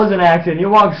 That was an accident. You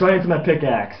walked straight into my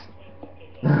pickaxe.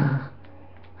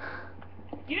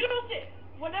 You don't say.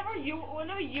 Whenever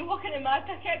you walk into my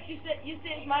pickaxe, you say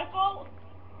it's my fault.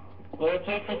 Well, let's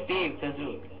wait for Steve,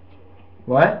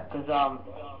 What?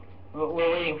 we're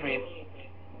waiting for you.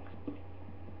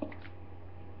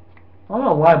 I don't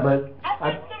know why, but I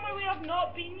found somewhere we have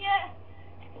not been yet.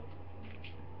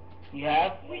 You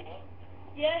have?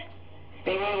 Yes.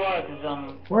 Stay where you are, because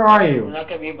where are we're you? not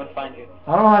gonna be able to find you.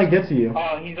 I don't know how to get to you.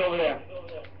 Oh, he's over there.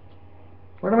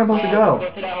 Where am I supposed to Go go?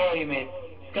 to that hole you made.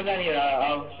 Come down here.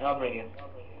 I'll bring you.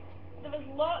 There was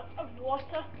lots of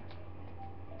water.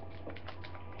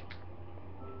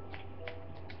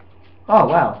 Oh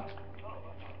wow.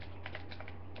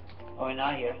 Oh, we're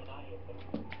not here.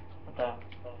 What the?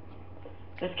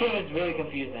 This game is really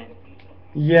confusing.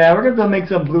 Yeah, we're gonna have to make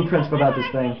some blueprints about this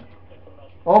thing.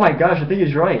 Oh my gosh, I think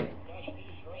he's right.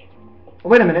 Oh,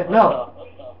 wait a minute, no.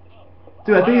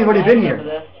 Dude, I think you've already been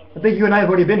here. I think you and I have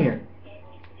already been here.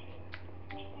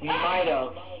 We might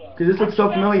have. Because this looks so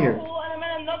familiar. And I'm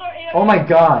in another area. Oh my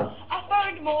god. I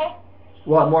found more.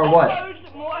 What, more I what? found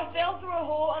more. I fell through a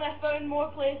hole and I found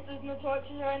more places, no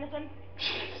torches or anything.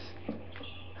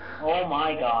 Oh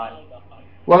my god.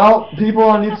 Well, people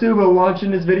on YouTube who are watching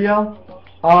this video,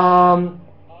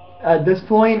 at this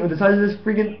point, with the size of this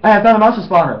freaking... I found a monster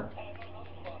spawner.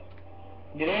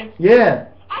 You did? Yeah.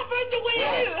 I found the way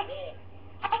out.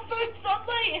 I found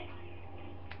sunlight.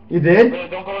 You did? Wait,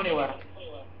 don't go anywhere.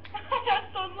 I got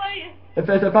sunlight. I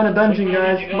found a dungeon,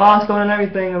 guys. Milestone and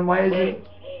everything, and why is it...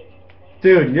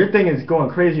 Dude, your thing is going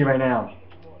crazy right now.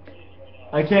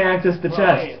 I can't access the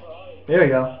chest. There we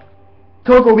go.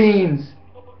 Cocoa beans!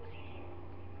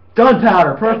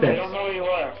 Gunpowder, I perfect. don't know where you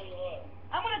are.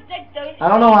 I'm gonna dig down. I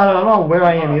don't know where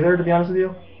I am either, to be honest with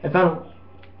you. I found...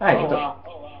 Hey, Oh what the... wow.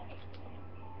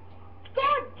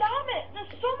 God damn it! There's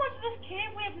so much of this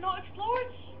cave we have not explored.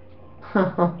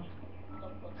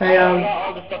 Hey, I got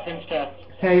all the stuff in his chest.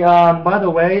 hey, by the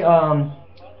way,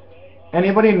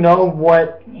 anybody know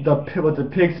what the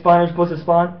pig spawner is supposed to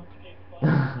spawn? By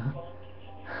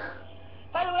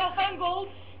the way, I found gold.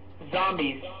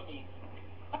 Zombies.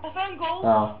 I found gold.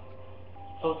 Oh.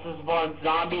 So this is spawn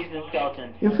zombies and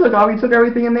skeletons. You took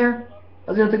everything in there?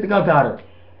 I was gonna take the gunpowder.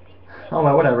 Oh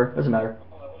well, whatever. Doesn't matter.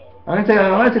 I'm gonna take the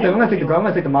milestone. Anybody want to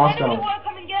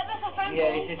come and get this? I found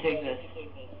Yeah, gold. you should take this.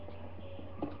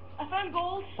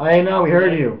 I know, we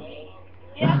heard you.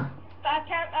 Yeah, but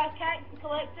I can't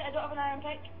collect it. I don't have an iron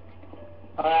pick.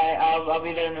 Alright, I'll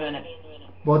be there in a minute.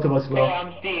 Both of us Hey, will.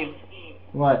 I'm Steve.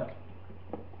 What?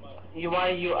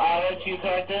 I'll let you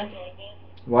collect this.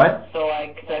 What? So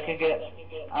I could get,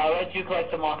 I'll let you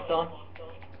collect the mockstone.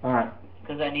 Alright.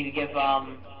 Because I need to give,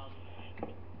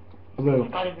 Blue.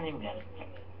 what is his name again?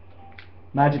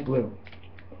 Magic Blue.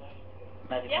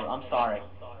 Magic Yeah. Blue, I'm sorry.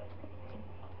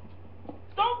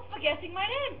 Stop forgetting my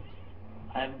name.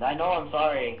 I know I'm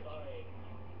sorry.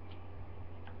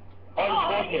 Oh,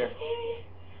 there's gold here.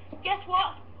 Guess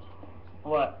what?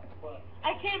 What?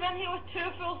 I came in here with 2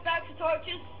 full stacks of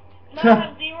torches. Now I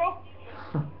have 0.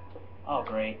 Oh,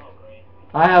 great.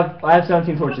 I have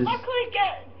 17 torches.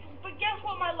 But guess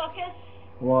what my luck is?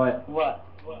 What? What?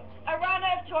 I ran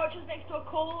out of torches next to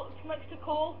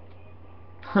coal.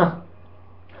 Huh.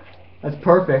 That's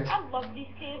perfect. I love these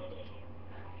caves.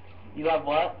 You got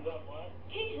what?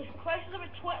 Jesus Christ, there's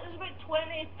about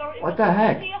 20, 30 What the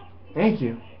heck? here. Thank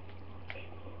you.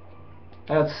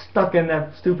 I got stuck in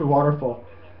that stupid waterfall.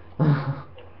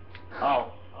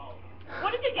 Oh.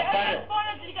 What did you get out of the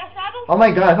spawner? Did you get a saddle? Oh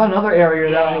my god, I found another area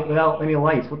without any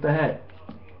lights. What the heck?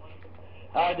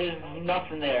 There's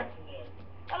nothing there.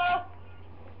 Hello?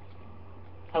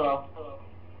 Hello.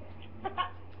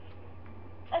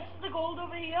 This is the gold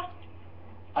over here.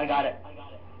 I got it.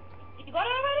 You got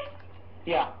it already?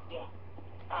 Yeah.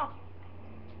 Oh.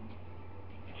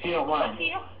 If you don't What's mind.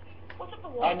 here? What's up the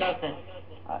wall? Nothing.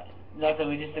 Nothing,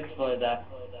 we just exploded that.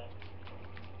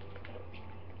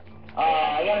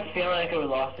 I got a feeling like we're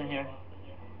lost in here.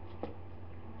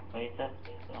 What you said?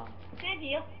 Oh. Same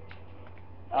here.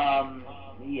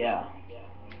 Yeah.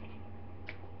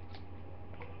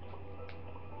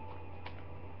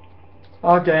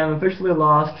 Okay, I'm officially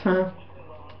lost. God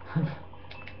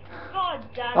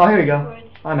damn. Oh, here you go.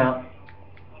 I'm out.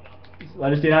 I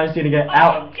just need to get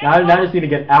out. Now I just need to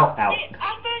get out. Steve,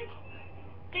 I found...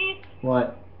 Steve,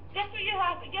 What? guess what you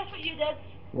have? Guess what you did?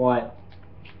 What?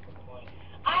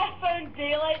 I found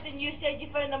daylight and you said you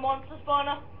found a monster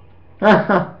spawner.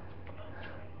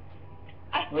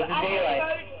 Where's the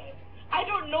daylight? I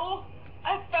don't know.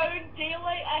 I found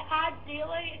daylight. I had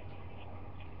daylight.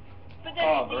 But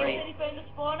then Steve said he found a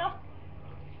spawner.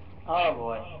 Oh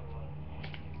boy.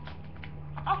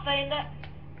 I'll find it.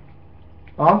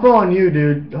 I'm following you,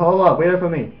 dude. Hold up, wait up for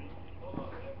me.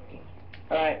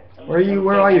 Alright. Where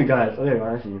are you guys? Oh, there you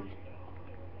are. I see you.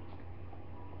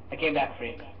 I came back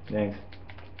free. Thanks.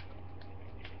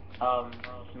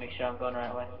 Just make sure I'm going the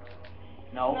right way.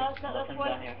 No, No, it's not nothing this way.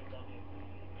 down here.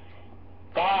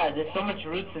 God, there's so much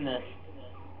roots in this.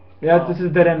 Yeah, this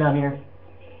is dead end down here.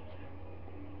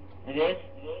 It is?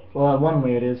 Well, one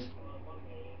way it is.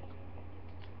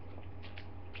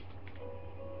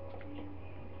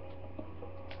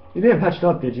 You didn't patch it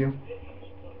up, did you?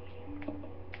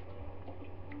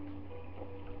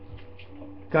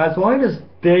 Guys, why don't we just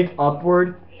dig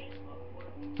upward?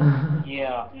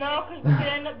 Yeah. No, because we could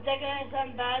end up digging into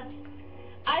some beds.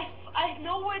 I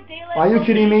know where daylight Are you will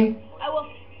kidding be. me? I will.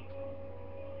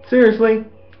 Seriously?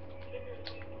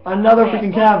 Another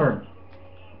freaking cavern.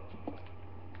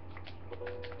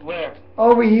 Where?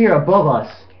 Over here, above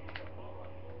us.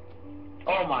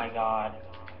 Oh my god.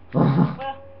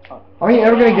 Well, Are you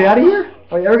ever gonna get out of here?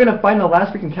 Are you ever gonna find the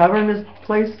last freaking cavern in this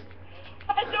place?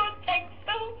 I don't think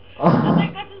so. I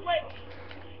think this is like.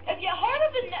 Have you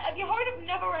heard of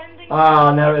never ending?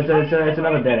 Oh, no, it's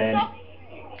another dead end.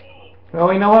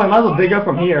 Well, you know what? I might as well dig up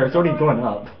from here. It's already going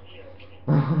up.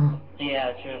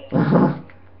 Yeah, true.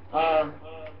 I'm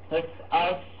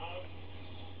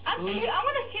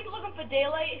gonna keep looking for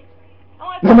daylight.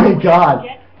 Oh my god.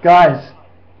 Guys,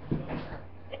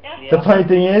 Yeah. the funny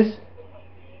thing is,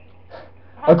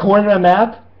 according to the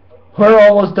map, we're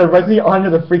almost directly under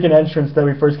the freaking entrance that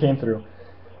we first came through.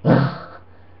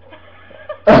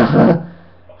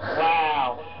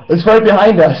 Wow. It's right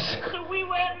behind us. So we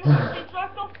went in a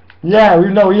circle. Yeah,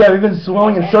 we've been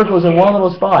swirling in circles in one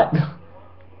little spot.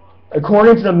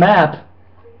 According to the map,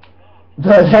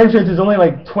 the entrance is only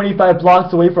like 25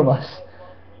 blocks away from us.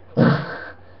 Well,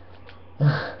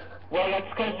 that's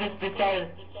because this has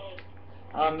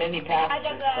many paths I and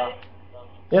dug that stuff. out.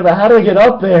 Yeah, but how do I get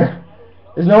up there?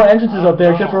 There's no entrances up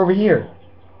there except for over here.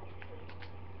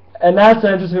 And that's the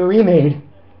entrance that we made.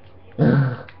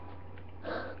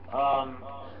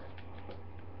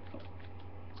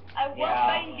 I will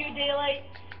find you, daylight.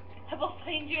 I will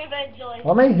find you eventually.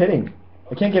 What am I hitting?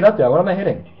 I can't get up there. What am I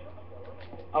hitting?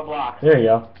 A block. There you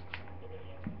go.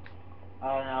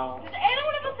 Oh no. Did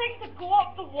anyone ever think to go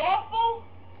up the waterfall?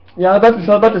 Yeah, I was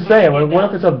about to say, what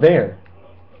if it's up there?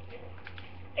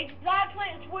 Exactly,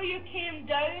 it's where you came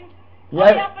down.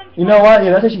 Yeah, you know what?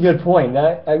 Yeah, that's actually a good point.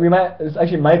 This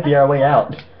actually might be our way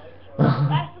out.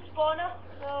 That's the spawner,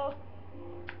 so...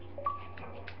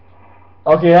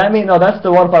 Okay, I mean, no, that's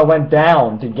the one if I went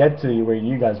down to get to where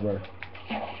you guys were.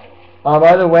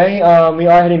 By the way, we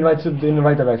are heading in the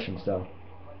right direction, so.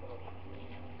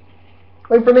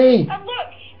 Wait for me! And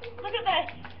look at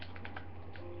this!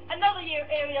 Another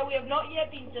area we have not yet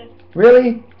been to.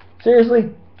 Really?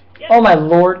 Seriously? Yep. Oh my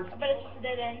lord. I bet it's just a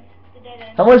dead end. It's a dead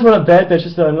end. How much would I bet that's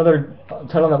just another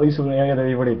tunnel that leads to an area that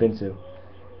we've already been to?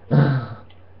 And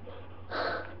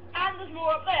there's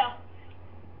more up there.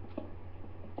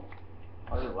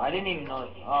 Oh, I didn't even know.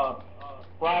 Oh,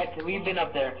 right. We've been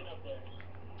up there.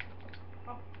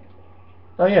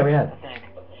 Oh yeah, we had. I think.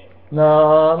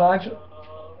 No, actually.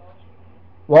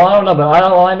 Well, I don't know, but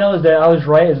all I know is that I was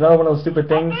right. It's another one of those stupid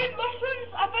things. I found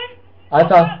mushrooms.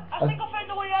 I think I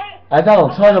found a way out. I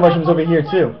found a ton of mushrooms over here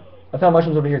too. I found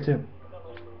mushrooms over here too.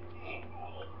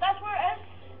 That's where it is.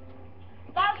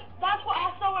 That's what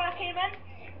I saw when I came in.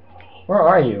 Where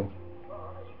are you?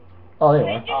 Oh, there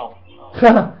you Oh.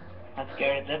 are.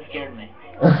 That scared me.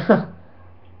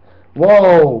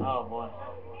 Whoa. Oh boy.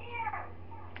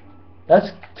 That's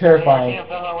I terrifying. think I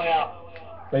found my way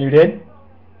out. Oh, you did?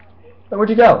 Oh, where'd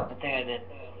you go? I think I did.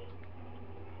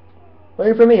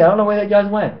 Wait for me. I don't know where that guys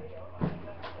went.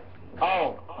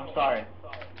 Oh, I'm sorry.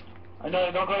 Oh, no,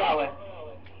 don't go that way.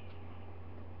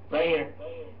 Right here.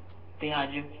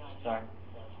 Behind you. Sorry.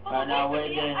 Alright, now where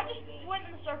did I just went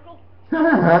in a circle.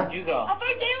 where'd you go? I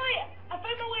found daylight. I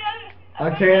found my way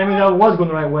out. Okay, I mean I was going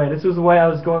the right way. This was the way I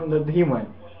was going that he went.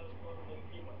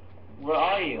 Where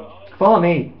are you? Follow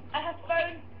me. I have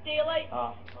found daylight.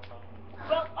 Oh.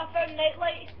 Well, I found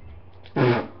nightlight.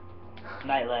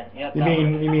 Nightlight. Yep. You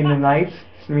mean the night?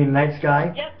 You mean the night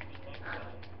sky? Yep.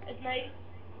 It's night.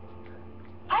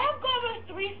 I have got about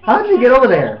 3 foot. How did you get over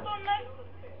there?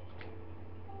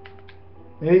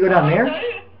 Maybe go down there? I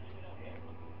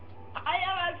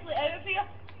am actually out of here.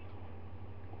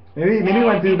 Maybe we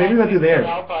went through there.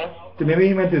 Dude, maybe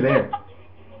he went through there.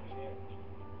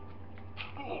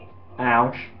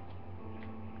 Ouch.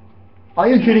 Are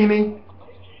you kidding me?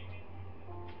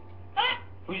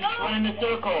 We just went in a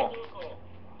circle.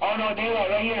 Oh no, daylight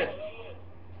right here.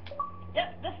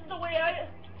 Yep, this is the way out.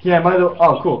 Yeah,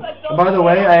 oh cool. And by the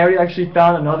way, I already actually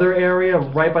found another area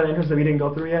right by the entrance that we didn't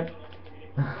go through yet.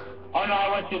 Oh no,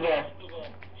 I went through there.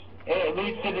 It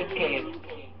leads to this cave.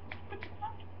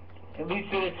 It leads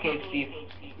to this cave, Steve.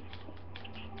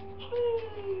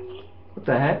 What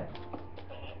the heck?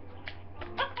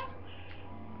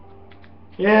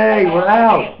 Yay, we're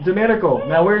out! It's a miracle.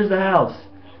 Now where's the house?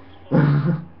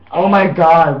 Oh my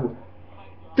god.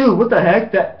 Dude, what the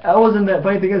heck? That wasn't that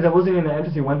funny thing is that wasn't even the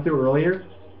entrance you went through earlier.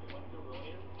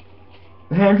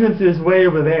 The entrance is way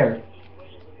over there.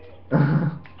 I don't know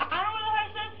what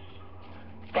the house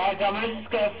is. Guys, I'm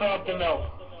just gonna fill up the milk.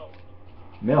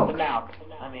 Milk? The map.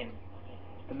 I mean,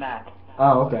 the map.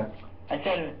 Oh, okay. I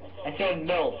said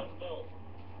milk.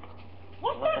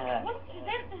 What's What the that? heck?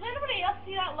 Does anybody else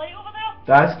see that light over there?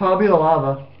 That's probably the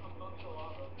lava.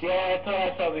 Yeah, that's what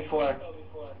I saw before.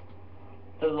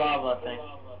 The lava thing.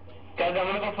 Guys, I'm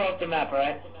gonna go fill up the map,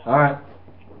 alright? Alright.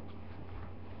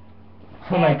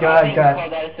 Oh my god,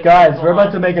 guys, we're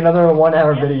about to make another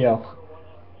 1-hour video.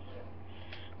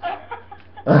 We may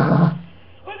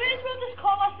as well just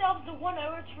call ourselves the 1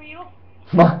 hour trio.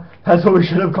 That's what we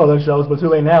should have called ourselves, but too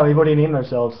late now, we've already named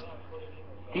ourselves.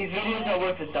 These videos are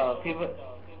worth it, though. People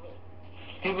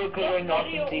could learn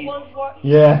awesome things.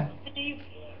 Yeah. Steve,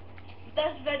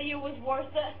 this video was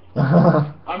worth it.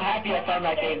 I'm happy I found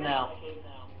that cave now.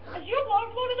 Is your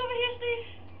water floated over here, Steve?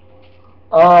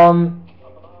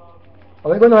 Are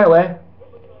we going the right way?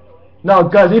 No,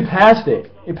 guys, we passed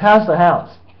it. We passed the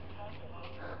house.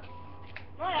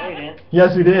 No, I No, you haven't. didn't.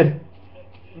 Yes, we did.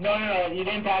 No, you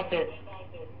didn't pass it.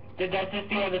 That's just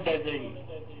the other desert.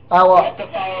 Oh, You have to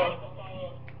follow.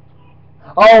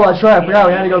 oh, that's right. I forgot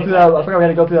we had to go through that. I forgot we had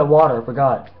to go through that water. I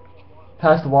forgot.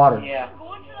 Past the water. Yeah.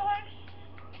 Going to the house.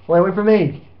 Wait for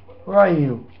me. Where are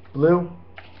you? Blue?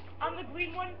 I'm the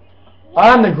green one.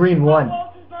 I'm the green one. My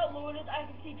vault is not loaded. I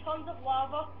can see tons of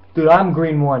lava. Dude, I'm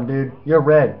green one, dude. You're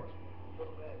red.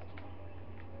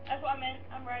 That's what I meant.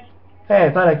 I'm red. Hey,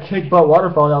 I found a kick butt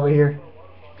waterfall over here.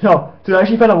 No, dude, I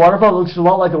actually found a waterfall that looks a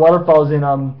lot like the waterfalls in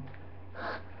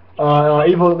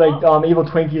Evil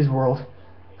Twinkie's world.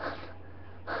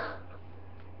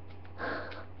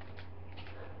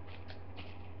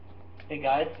 Hey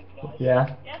guys.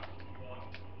 Yeah. Yeah.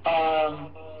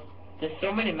 There's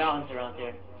so many mountains around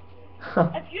here.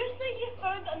 If you say you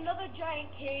found another giant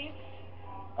cave,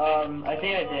 I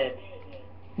think I did.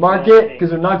 Mark it,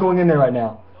 because we're not going in there right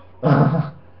now.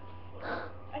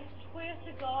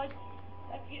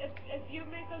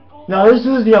 gold. Now this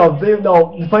is,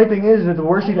 the funny thing is that the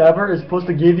worst seed ever is supposed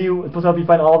to give you, it's supposed to help you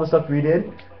find all the stuff we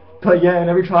did. But yeah,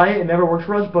 whenever we try it, it never works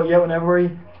for us. But yeah, whenever we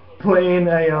put in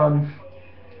a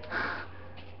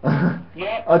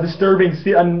disturbing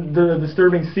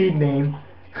seed name,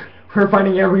 we're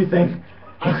finding everything.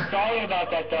 I'm sorry about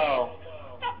that though.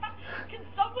 Can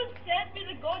someone send me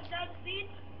the goddamn seed?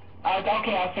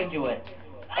 Okay, I'll send you it.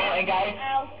 Oh, and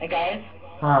guys,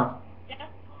 Huh? Yeah.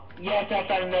 yes, I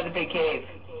found another big cave.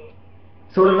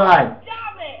 So did I.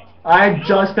 Damn it! I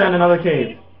just found another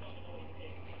cave.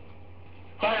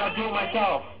 Fine, I'll do it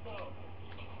myself.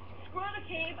 Screw the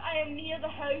cave, I am near the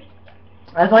house.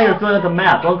 I thought you were filling out the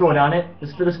map. Don't go down it.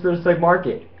 Just like mark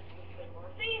it.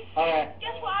 See, Alright.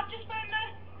 guess what I've just found now?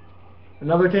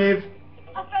 Another cave.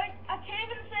 I found a cave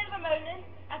in the side of a mountain,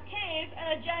 a cave,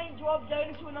 and a giant drop down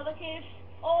into another cave,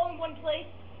 all in one place.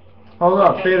 Hold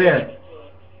up, stay there.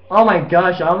 Oh my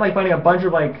gosh, I'm like finding a bunch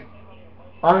of like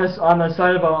on the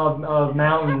side of a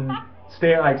mountain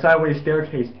sideways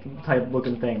staircase type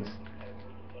looking things.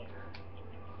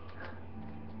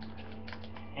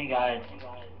 Hey guys.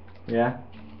 Yeah.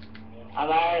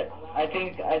 I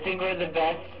think we're the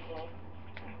best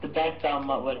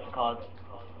what it's called.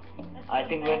 I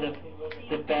think we're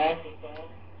the best.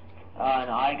 No,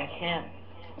 I can't.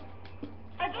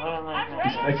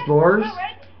 Explorers?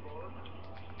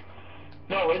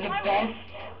 No, we're the best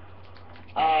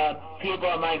people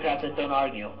on Minecraft that don't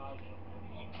argue.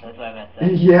 That's what I meant to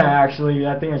say. Yeah, actually,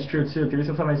 I think that's true too. Because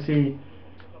sometimes I see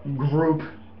group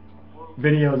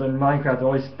videos on Minecraft, they're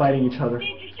always fighting each other.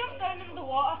 Steve, just jump down into the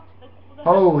water.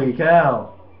 Holy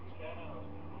cow!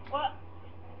 What?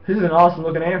 This is an awesome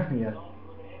looking area.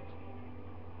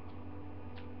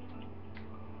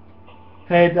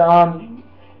 Hey,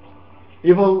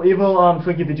 evil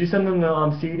Twinkie, did you send them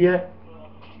the seed yet?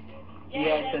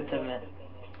 Yeah, I sent them it.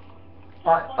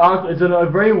 It's a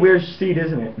very weird seed,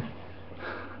 isn't it?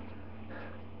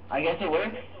 I guess it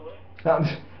works.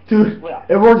 Dude,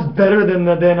 it works better than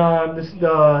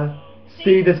the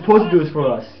seed that's supposed to do is for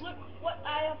us. Look what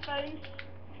I have found.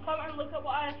 Come and look at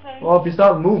what I have found. Well, if you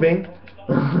stop moving.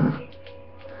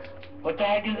 What the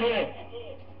heck is this?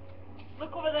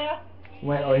 Look over there.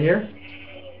 Wait, over here?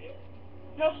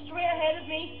 No, straight ahead of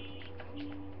me.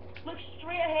 Look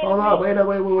straight ahead Hold of on, me.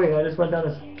 wait. I just went down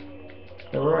this.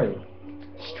 Where are you?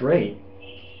 Straight.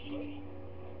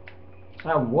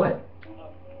 What?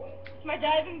 It's my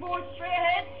diving board straight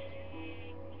ahead.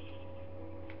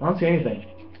 I don't see anything.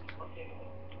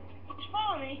 Just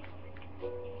follow me.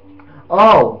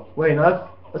 Oh, wait, no,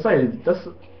 that's not. That's.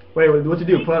 Wait, what you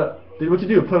do?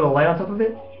 Put a light on top of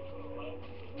it?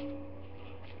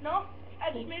 No,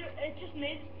 I just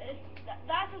made it.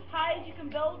 That's as high as you can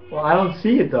build. Well, I don't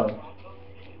see it though.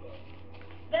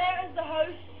 There is the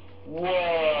house.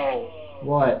 Whoa.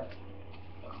 What?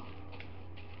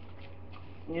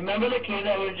 You remember the cave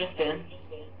that we were just in?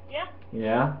 Yeah.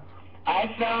 Yeah.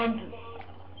 I found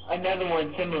another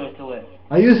one similar to it.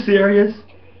 Are you serious?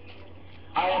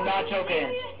 I am not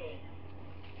joking.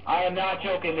 I am not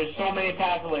joking. There's so many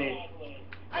pathways.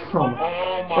 Oh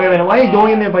my wait a minute, why are you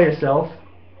going in there by yourself?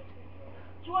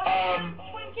 Do you want to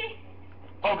Twinkie?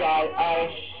 Oh god, I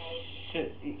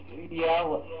should.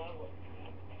 Yeah.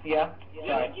 Yeah.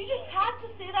 Sorry. You just had to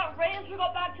say that right as we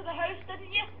got back to the house,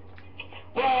 didn't you?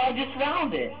 Well, I just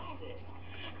found it.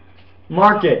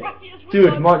 Mark it,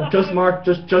 dude. Just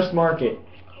mark it.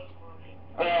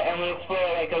 Alright, and we'll explore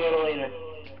it like a little later.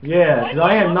 Yeah, because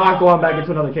I am not going back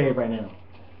into another cave right now.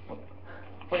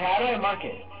 Wait, how do I mark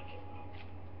it?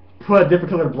 Put a different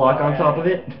colored block on top of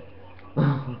it.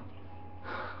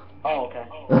 Oh, okay.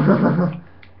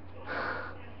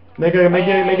 make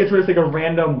it sort of like a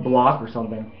random block or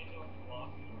something.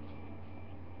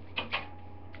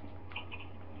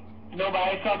 No, but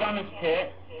I fell down this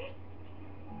pit.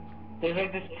 There's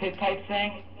like this pit type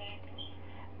thing.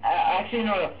 Actually,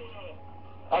 no.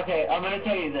 Okay, I'm gonna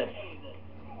tell you this.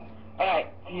 Alright,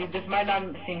 this might not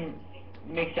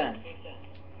make sense.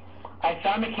 I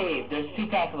found a cave. There's two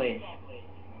pathways.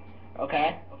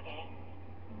 Okay?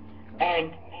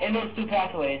 And in those two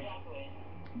pathways,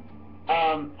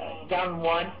 down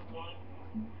one,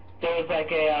 there was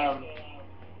like a,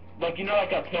 like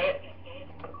a pit,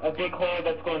 a big hole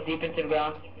that's going deep into the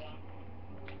ground.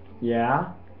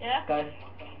 Yeah? Yeah? Guys,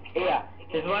 yeah,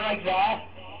 there's one like that,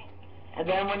 and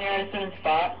then when you're at a certain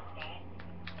spot,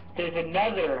 there's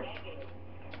another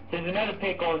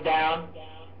pit going down,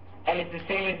 and it's the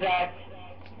same exact,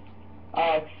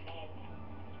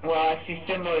 well, actually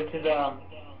similar to the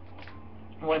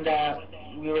one that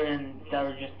we were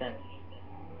just in.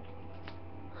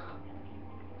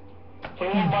 So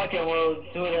we'll mark it, we'll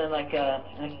do it in like in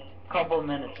a couple of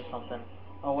minutes or something.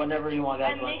 or whenever you want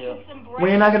guys I'm want making to. some Well,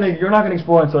 bricks. you're not gonna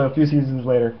explore until a few seasons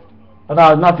later.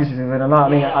 No, not a few seasons later. No,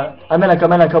 I meant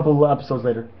a couple episodes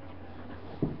later.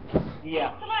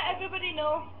 Yeah. To let everybody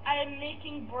know, I am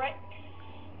making bricks.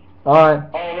 All right.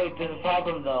 Oh wait, there's a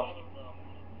problem though.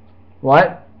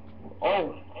 What?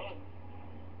 Oh.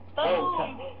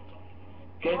 Boom.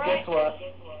 Guess what?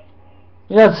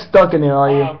 You're not stuck in there, are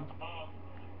you?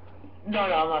 No,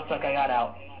 I'm not stuck. I got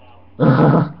out.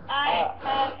 I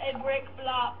have a brick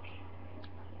block.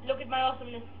 Look at my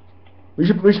awesomeness. we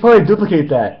should probably duplicate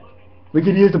that. We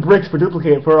could use the bricks for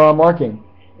duplicate for marking.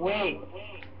 Wait.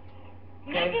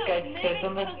 Can I say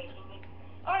something?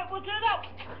 Alright, we'll do that.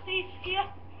 See, here.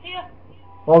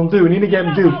 Well, dude, we need to get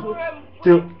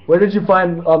dude. Where did you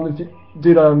find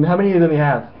dude? How many of them do you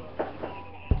have?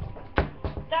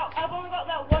 I've only got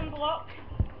that one block.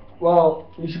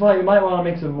 Well, you might want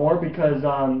to make some more because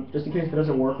just in case it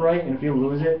doesn't work right, and if you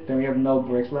lose it, then we have no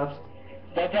bricks left.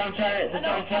 That's what I'm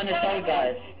trying to tell you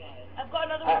guys. I've got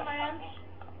another one in my hands.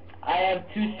 I have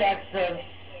 2 stacks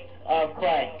of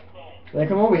clay. Then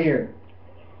come over here.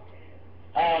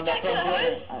 That's what I'm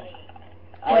doing.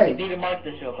 I Wait. need to mark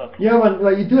this real quick. Yeah,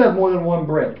 but you do have more than one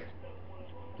brick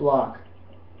block.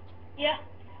 Yeah.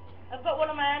 I've got one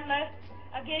in my hand now.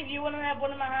 I gave you one and I have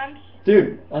one in my hand.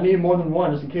 Dude, I need more than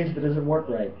one just in case if it doesn't work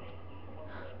right.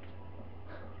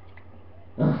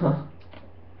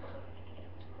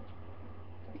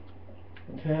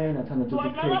 Okay, now time to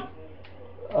duplicate.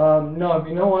 No,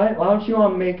 you know what? Why don't you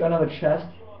make another chest?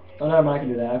 Oh, no, I can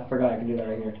do that. I forgot I can do that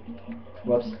right here.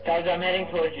 Whoops. Guys, I'm heading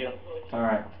towards you.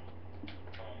 Alright.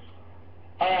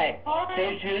 Alright,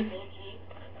 say the truth.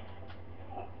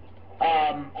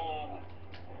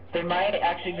 There might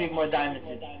actually be more diamonds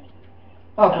down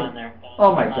Okay. there.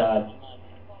 Oh my god.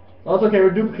 Well, it's okay,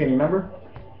 we're duplicating, remember?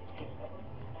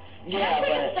 Yeah,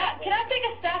 but... Can I take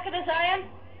a stack of this iron?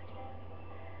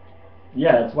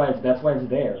 Yeah, that's why it's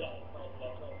there.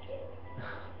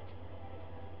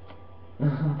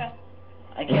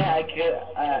 Okay.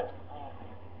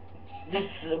 This is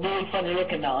really funny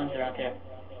looking mountains around here.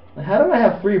 How do I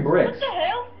have 3 What bricks? the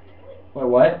hell? Wait,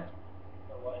 what?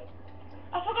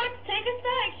 I forgot to take a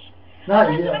stack.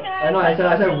 Not you. I know. I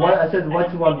said what? I said what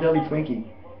to DEAD1Y.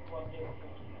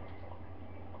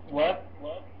 What?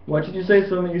 What did you say?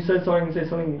 Something? You said something. You said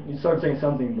something. You started saying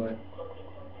something, but.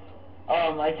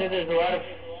 I said there's a lot of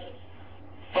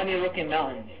funny looking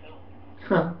mountains.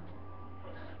 Huh.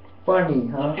 Funny,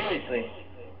 huh? Seriously.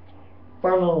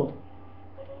 Funny.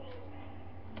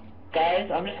 Guys,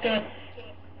 I'm just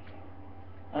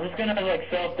gonna like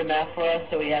fill up the map for us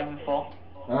so we have it full.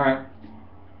 Alright.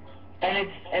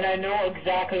 And I know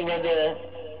exactly where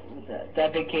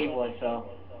that big cave was, so.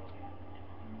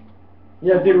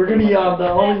 Yeah, dude, we're gonna be the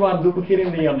only reason why I'm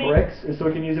duplicating the bricks is so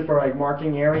we can use it for like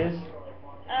marking areas.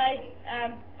 I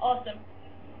am awesome.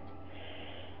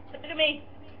 Look at me.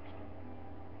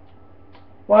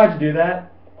 Why'd you do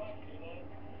that?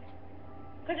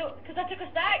 Cause I took a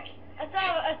stack. I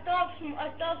still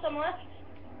have some left.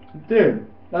 Dude,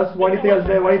 why do you think I was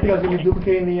gonna be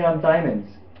duplicating the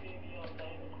diamonds?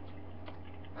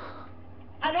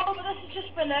 I know, but this is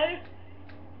just for now.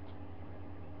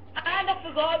 And I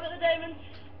forgot about the diamonds.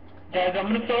 Guys, I'm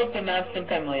gonna fill up the map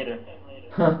sometime later.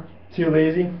 Huh? Too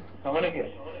lazy? I'm gonna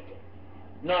get.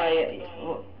 No,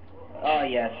 oh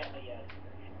yes.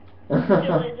 Too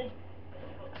lazy.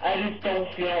 I just don't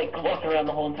feel like walking around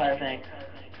the whole entire thing.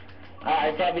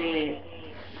 I probably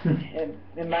in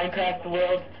Minecraft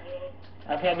world,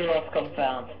 I probably lost a couple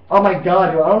pounds. Oh my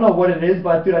god, dude, I don't know what it is,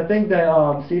 but dude, I think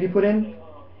that CD put in.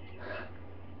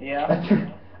 Yeah.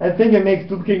 I think it makes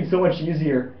duplicating so much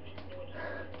easier.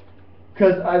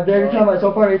 Cause every time I've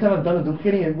done the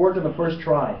duplicating, it worked on the first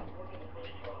try.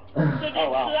 So, Oh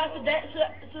wow.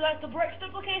 so that's the bricks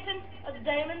duplicating of the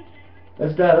diamonds.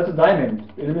 That's a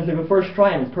diamond. It means like the first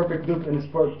try and it's perfect dupe and it's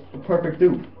perfect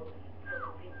dupe.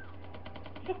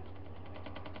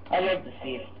 I love the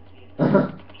seed.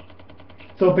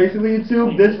 So basically,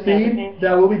 YouTube, this seed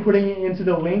that we'll be putting into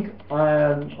the link.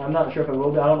 I'm not sure if it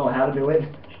will be. I don't know how to do it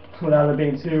without it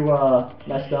being too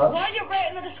messed up. Why are you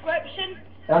writing the description?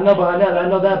 I know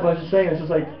that, but I'm just saying it's just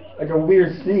like a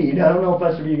weird seed. I don't know if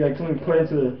that should be like something put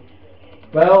into the.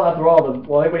 Well, after all,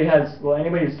 anybody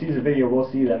who sees the video will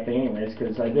see that thing anyways,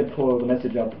 because I did pull the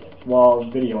message up while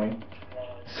videoing.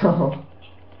 So.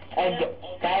 And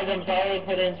guys, I'm sorry to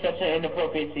put in such an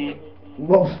inappropriate seed.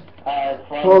 Well,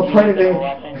 funny thing.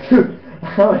 Do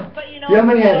you have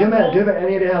any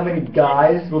idea how many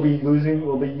guys will be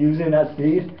using that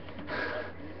seed?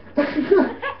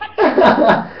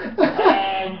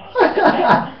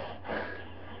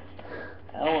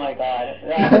 Oh my god.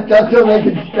 That's how they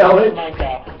can spell it.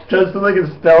 Minecraft. Just so they can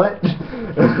spell it.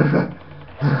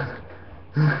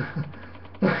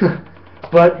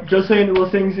 But just saying, well,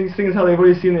 seeing as how they've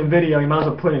already seen the video, you might as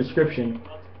well put in a description.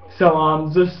 So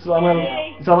I'm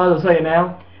gonna tell you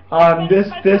now. This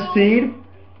seed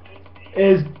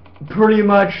is pretty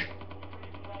much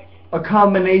a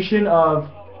combination of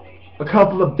a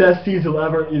couple of best seeds you'll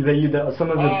ever some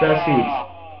of the best seeds.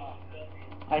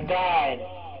 I died.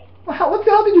 What the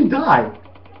hell did you die?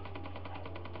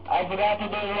 I forgot to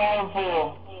do the lava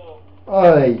pool.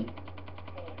 Oy.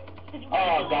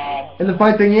 Oh god. And the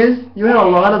funny thing is, you had a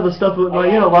lot of the stuff. You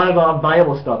had a lot of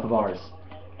valuable stuff of ours.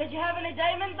 Did you have any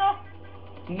diamonds though?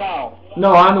 No.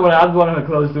 No, I'm the one who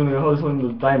closed doing the host one of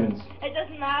the diamonds. It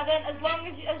doesn't matter as long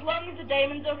as the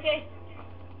diamonds okay.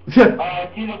 I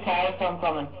see the tower, so I'm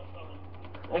coming.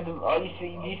 Oh, do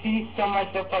you see so much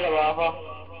stuff for the lava?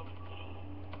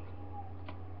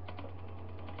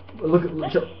 Look,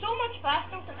 This is so much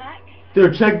faster with an axe.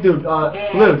 dude,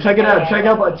 Blue, check it out, check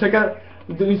out.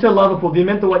 You said lava pool. You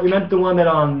meant the one that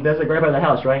that's like right by the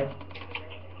house, right?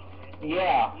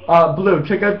 Yeah. Blue,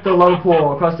 check out the lava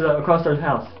pool across our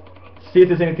house. See if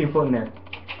there's anything floating there.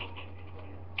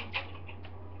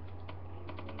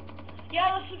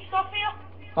 Yeah, there's some stuff here.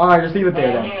 All right, just leave it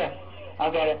there then. Here. I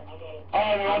got it.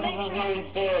 Oh, the rest was really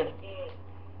scared.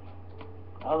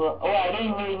 Oh, I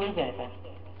didn't really lose anything.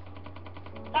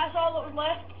 That's all that was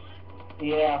left.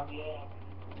 Yeah.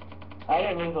 I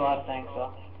didn't lose a lot of things,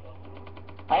 so.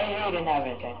 I really didn't have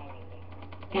anything.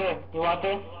 Here, you want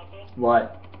this?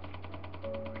 What?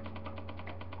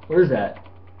 Where's that?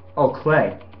 Oh,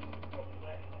 clay.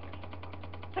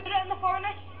 Put it in the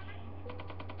furnace.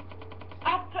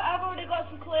 I've already got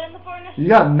some clay in the furnace. You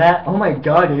got mad. Oh my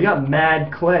God, you got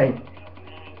mad clay.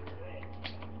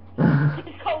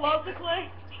 It's got lots of clay.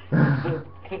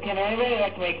 So can anybody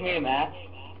like make me a match?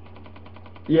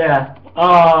 Yeah.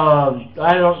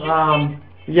 I don't.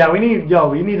 Yeah, we need a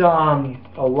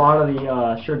lot of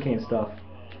the sugarcane stuff.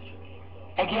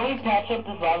 Hey, can we patch up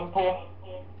this lava pool?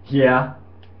 Yeah.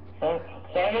 So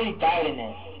I already died in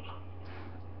it.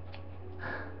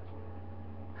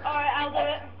 Alright, I'll do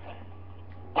it.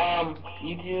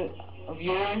 YouTube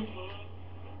viewers,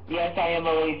 yes, I am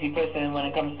a lazy person when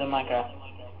it comes to Minecraft.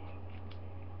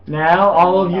 Now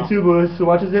all of YouTubers who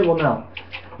watches it will know.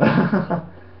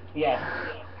 Yes.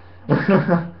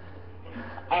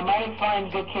 I might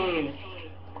find good caves,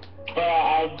 but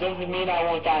it doesn't mean I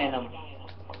won't die in them.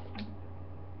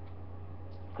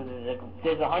 Cause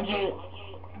there's a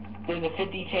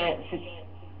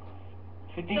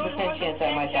 50% chance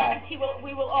I might die.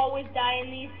 We will always die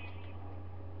in these.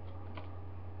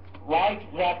 Why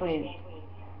exactly?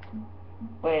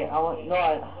 Wait, I want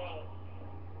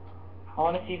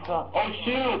to see if. Oh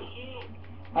shoot!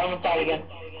 I almost died again.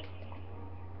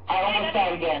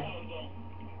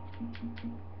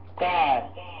 God,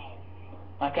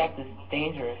 Minecraft is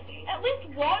dangerous. At least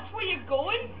watch where you're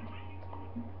going.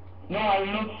 No, I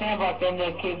removed sandbox and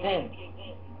the caves in.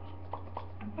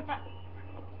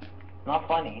 Not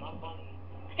funny.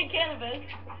 It kind of is.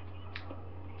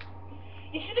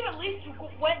 You should have at least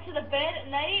went to the bed at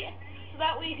night, so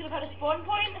that way you could have had a spawn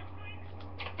point.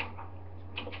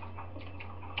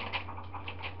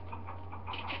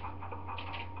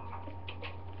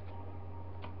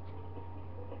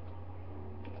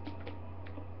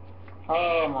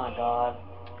 Oh my god.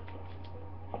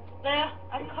 There,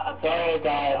 I've Sorry,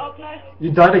 guys. up now.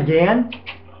 You died again?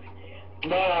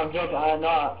 No, I'm joking.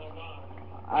 No.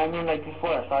 I mean like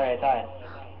before. Sorry, I died.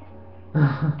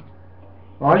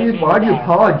 Why do you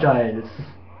apologize?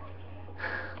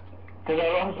 Because I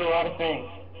lost a lot of things.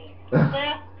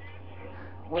 There.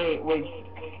 Wait.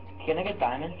 Can I get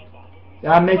diamonds?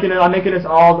 Yeah, I'm making us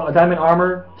all diamond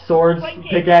armor, swords,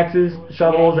 pickaxes,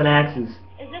 shovels, and axes.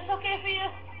 Is this okay for you?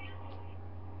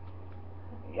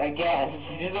 I guess.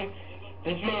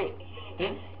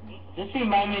 Just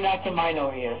remind me not to mine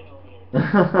over here.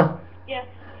 Yeah.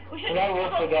 We should. Because I will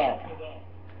forget.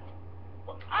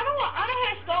 I know how to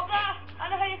stop that. I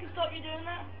know how you can stop you doing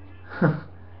that.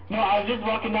 No, I was just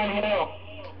walking down the hill,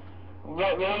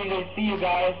 ready to see you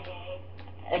guys,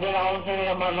 and then all of a sudden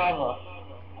I'm on lava.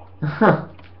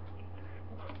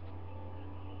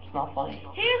 It's not funny.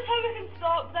 Here's how we can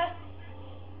stop this.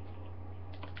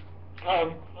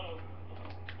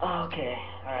 Okay,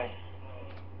 alright.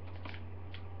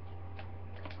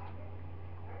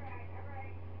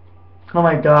 Oh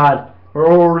my God,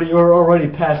 we're already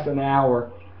past an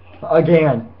hour.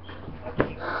 Again.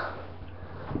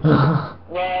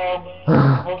 Well,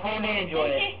 hopefully they enjoy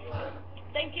it.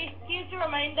 Thank you. Here's your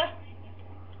reminder.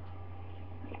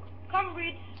 Come,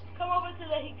 Reed. Come over to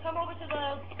the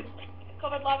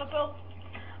covered lava pool.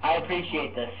 I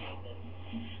appreciate this.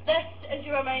 This is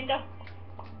your reminder.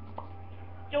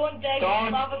 Don't dig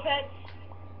lava pits.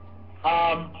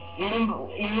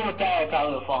 Even with that, I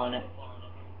probably will fall in it.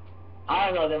 I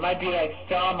don't know, there might be like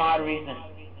some odd reason.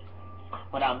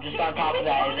 When I'm just on top of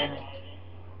that, and then...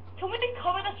 Can we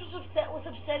cover this with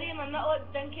obsidian and not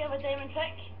let Dinky have a diamond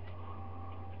pick?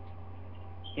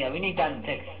 Yeah, we need diamond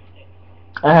picks.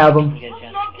 I have them. Let's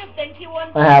not give Dinky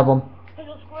one. I have them. Because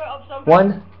he'll screw it up somehow.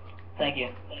 One. Thank you.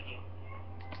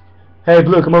 Hey,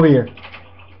 Blue, come over here.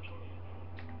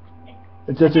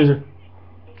 It's just user.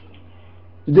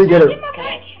 You did get it. Give my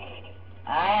pick.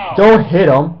 Ow. Don't hit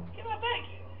him. Give my pick.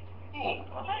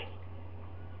 My pick.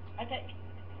 I pick.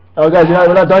 Oh, guys,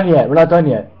 we're not done yet. We're not done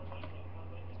yet.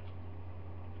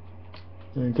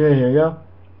 Okay, here you go.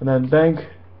 And then bank,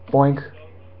 boink,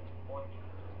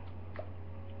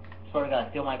 Swear to God,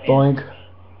 steal my pants. boink,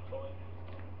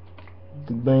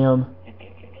 bam.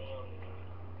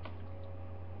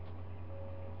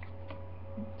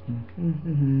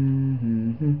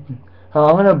 I'm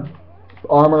gonna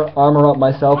armor up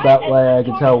myself, that way I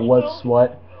can tell what's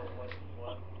what.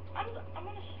 I'm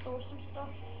gonna store some stuff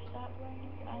that way.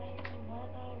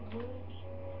 Leather, wood,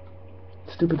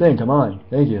 Stupid thing, come on.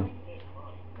 Thank you.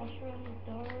 mushroom,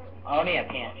 dirt. I only have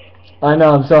pants. I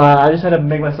know, so I just had to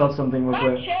make myself something real My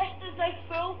quick. chest is like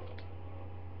full.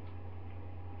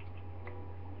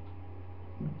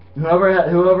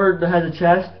 Whoever has a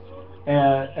chest,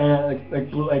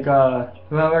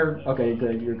 whoever. Okay,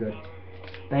 good, you're good.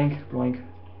 Bank, blink.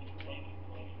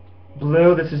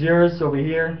 Blue, this is yours over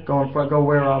here. Go in front. Go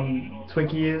where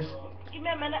Twinkie is. Give me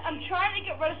a minute. I'm trying to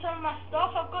get rid of some of my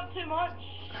stuff. I've got too much.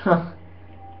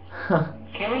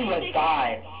 Can't believe I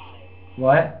died.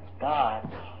 What?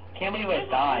 God. Can't believe I Where's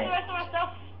the died. rest of my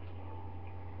stuff?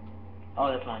 Oh,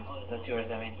 that's mine. That's yours,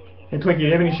 I mean. Hey Twinkie, do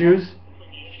you have any shoes?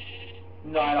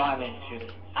 No, I don't have any shoes.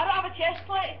 I don't have a chest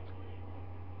plate.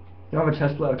 You don't have a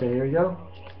chest plate? Okay, here we go.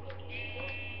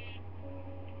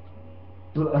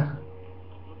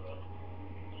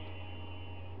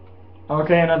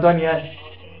 Okay, I'm not done yet.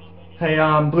 Hey,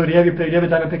 Blue, do you have a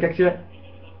diamond pickaxe yet?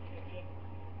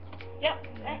 Yep.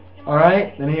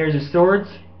 Alright, then here's your swords.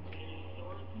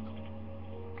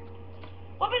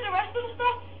 What about the rest of the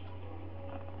stuff?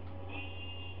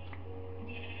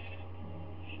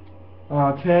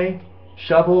 Okay,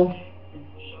 shovel.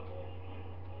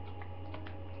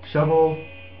 Shovel.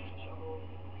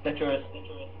 That's yours.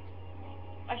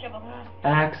 I shovel.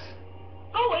 Axe.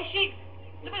 Go away, sheep.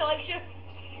 Nobody likes you.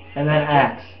 And then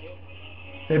axe.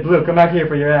 Hey Blue, come back here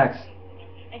for your axe.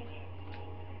 Hey.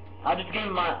 I'll just give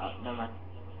him my... Oh, never mind.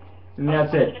 And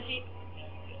that's it.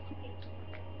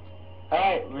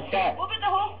 Alright, reset. What about the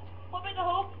hole? What about the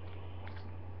hole?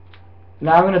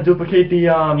 Now I'm gonna duplicate the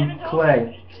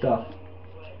clay stuff.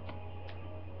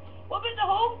 What about the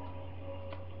hole?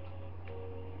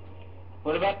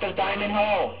 What about the diamond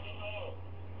hole?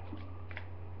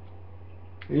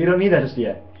 You don't need that just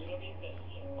yet.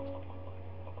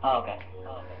 Oh, okay.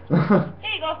 Here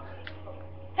you go.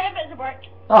 10 bits of work.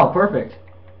 Oh, perfect.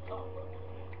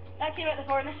 That came out the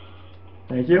furnace.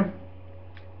 Thank you.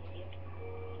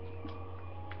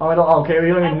 Oh, I don't. Okay, we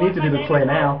don't even need to do the clay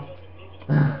now.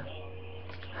 Oh,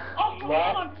 hold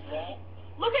What? on.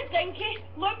 Look at Dinky.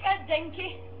 Look at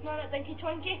Dinky. No, not Dinky,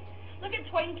 Twinkie. Look at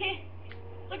Twinkie.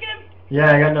 Look at him.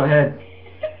 Yeah, I got no head.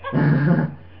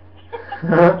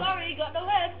 Sorry, you got no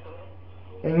head.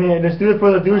 And man, let's do it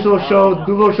for the Doodle Show.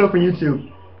 Doodle Show for YouTube.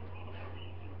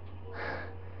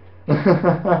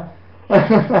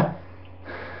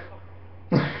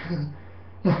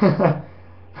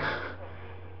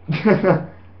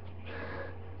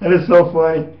 That is so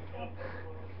funny.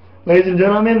 Ladies and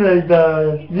gentlemen,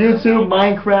 the YouTube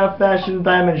Minecraft Fashion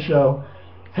Diamond Show.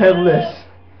 Headless.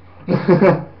 Oh,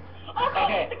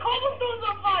 Okay. the cobblestone's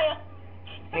on fire.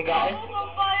 Hey, guys. Cobble's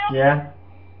on fire. Yeah?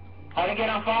 How to get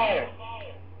on fire?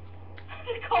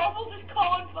 The cobble just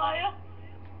caught on fire.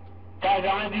 Guys, I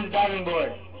want to do the diving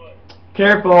board.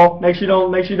 Careful. Make sure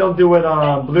you don't do what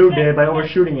Blue did by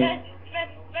overshooting it.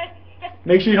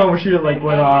 Make sure you don't overshoot it like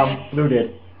what Blue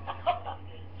did.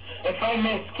 If I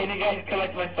miss, can you guys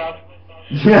collect my stuff?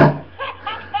 Yeah.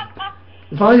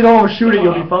 As long as you don't overshoot it,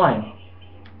 you'll be fine.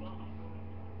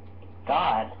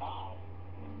 God.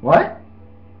 What?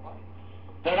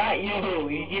 They're not you.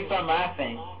 You keep on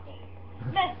laughing.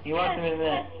 He wants me to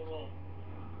miss.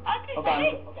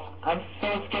 Okay, I'm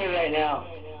so scared right now.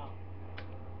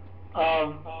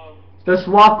 Just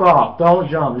walk off. Don't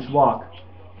jump. Just walk.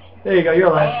 There you go. You're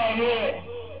Oh, alive. I knew it.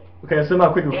 Okay, swim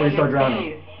out quick before you start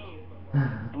drowning.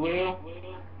 Blue.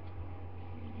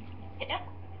 Yeah.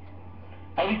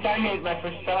 At least I made my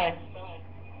first try.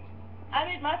 I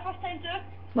made my first time too.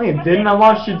 No, you didn't. I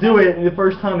watched you do it the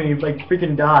first time and you like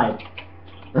freaking died.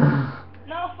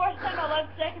 No, first time I lived,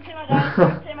 second time I died,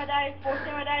 third time I died, fourth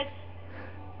time I died.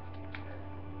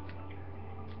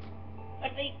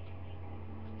 Okay.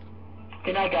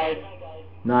 Good night, guys.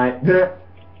 Night.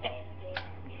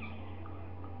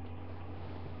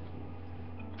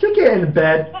 Just get in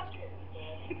bed.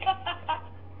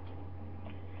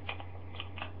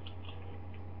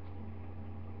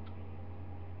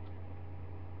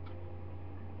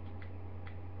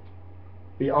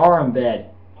 We are in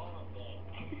bed.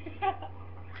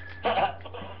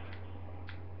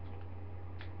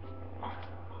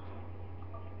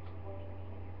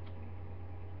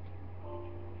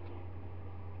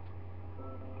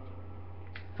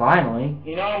 Finally.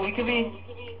 You know, we could be...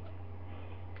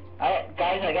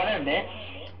 guys, I gotta admit,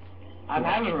 I'm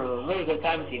having a really good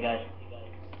time with you guys.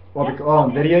 Well, oh,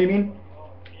 on video you mean?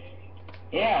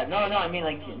 Yeah, no, I mean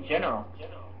like in general.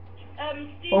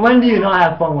 Steve, Well, when do you not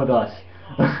have fun with us?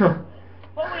 what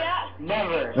we at?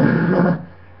 Never.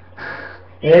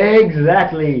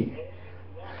 Exactly.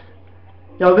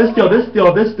 This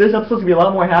episode's gonna be a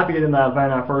lot more happier than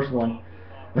our first one.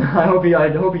 I hope you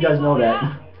guys know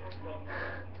that.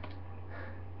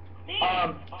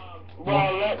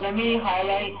 Well, let me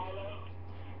highlight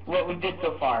what we did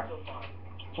so far.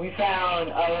 We found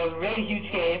a really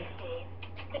huge cave.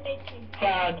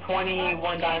 Found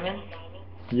 21 diamonds.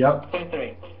 Yep.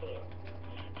 23.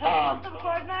 What's the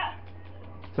coordinate?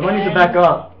 Somebody needs to back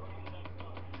up.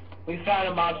 We found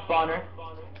a mob spawner.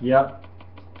 Yep.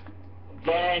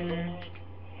 Then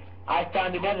I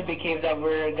found another big cave that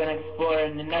we're gonna explore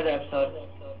in another episode.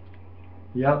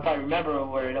 Yep. If I remember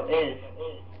where it is.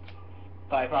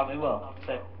 But I probably will.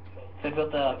 So I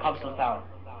built the cobblestone tower.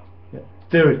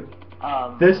 Dude.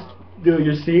 Dude,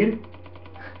 your seed?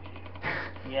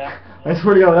 Yeah. I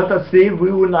swear to God, without that seed, I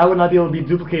would not be able to be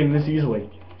duplicating this easily.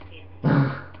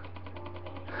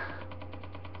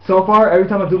 So far, every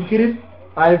time I've duplicated,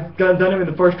 I've done it in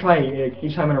the first try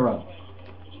each time in a row.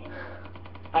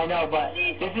 I know, but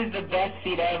this is the best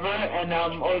seed ever, and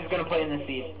I'm always gonna play in this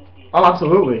seed. Oh,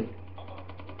 absolutely.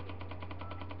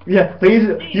 Yeah, ladies,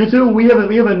 you two, we have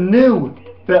a new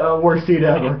worst seed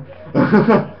ever.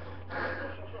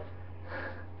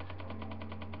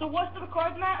 So what's the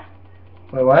coordinate?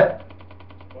 Wait, what?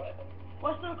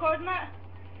 What's the coordinate?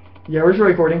 Yeah, we're still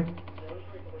recording.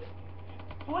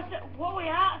 What we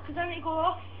at? Cause I need to go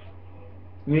off.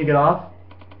 You need to get off?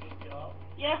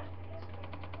 Yeah.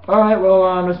 Alright,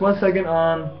 well, just 1 second,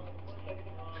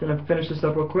 just gonna finish this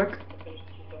up real quick.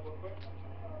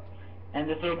 And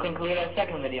this will conclude our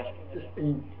second video.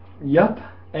 Yep,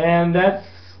 and that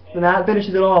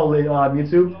finishes it all,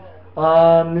 YouTube.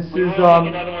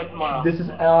 This is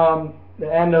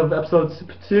the end of episode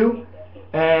 2,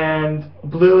 and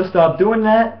Blue stopped doing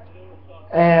that,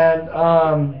 and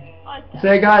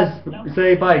say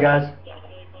bye, guys.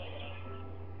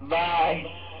 Bye.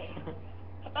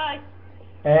 Bye.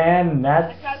 And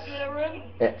that's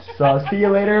it. So see you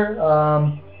later.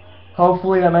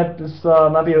 Hopefully that might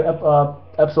be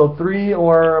episode 3,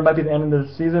 or it might be the end of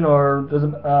the season, or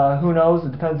doesn't. Who knows?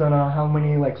 It depends on how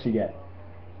many likes you get.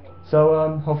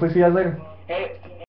 So hopefully see you guys later.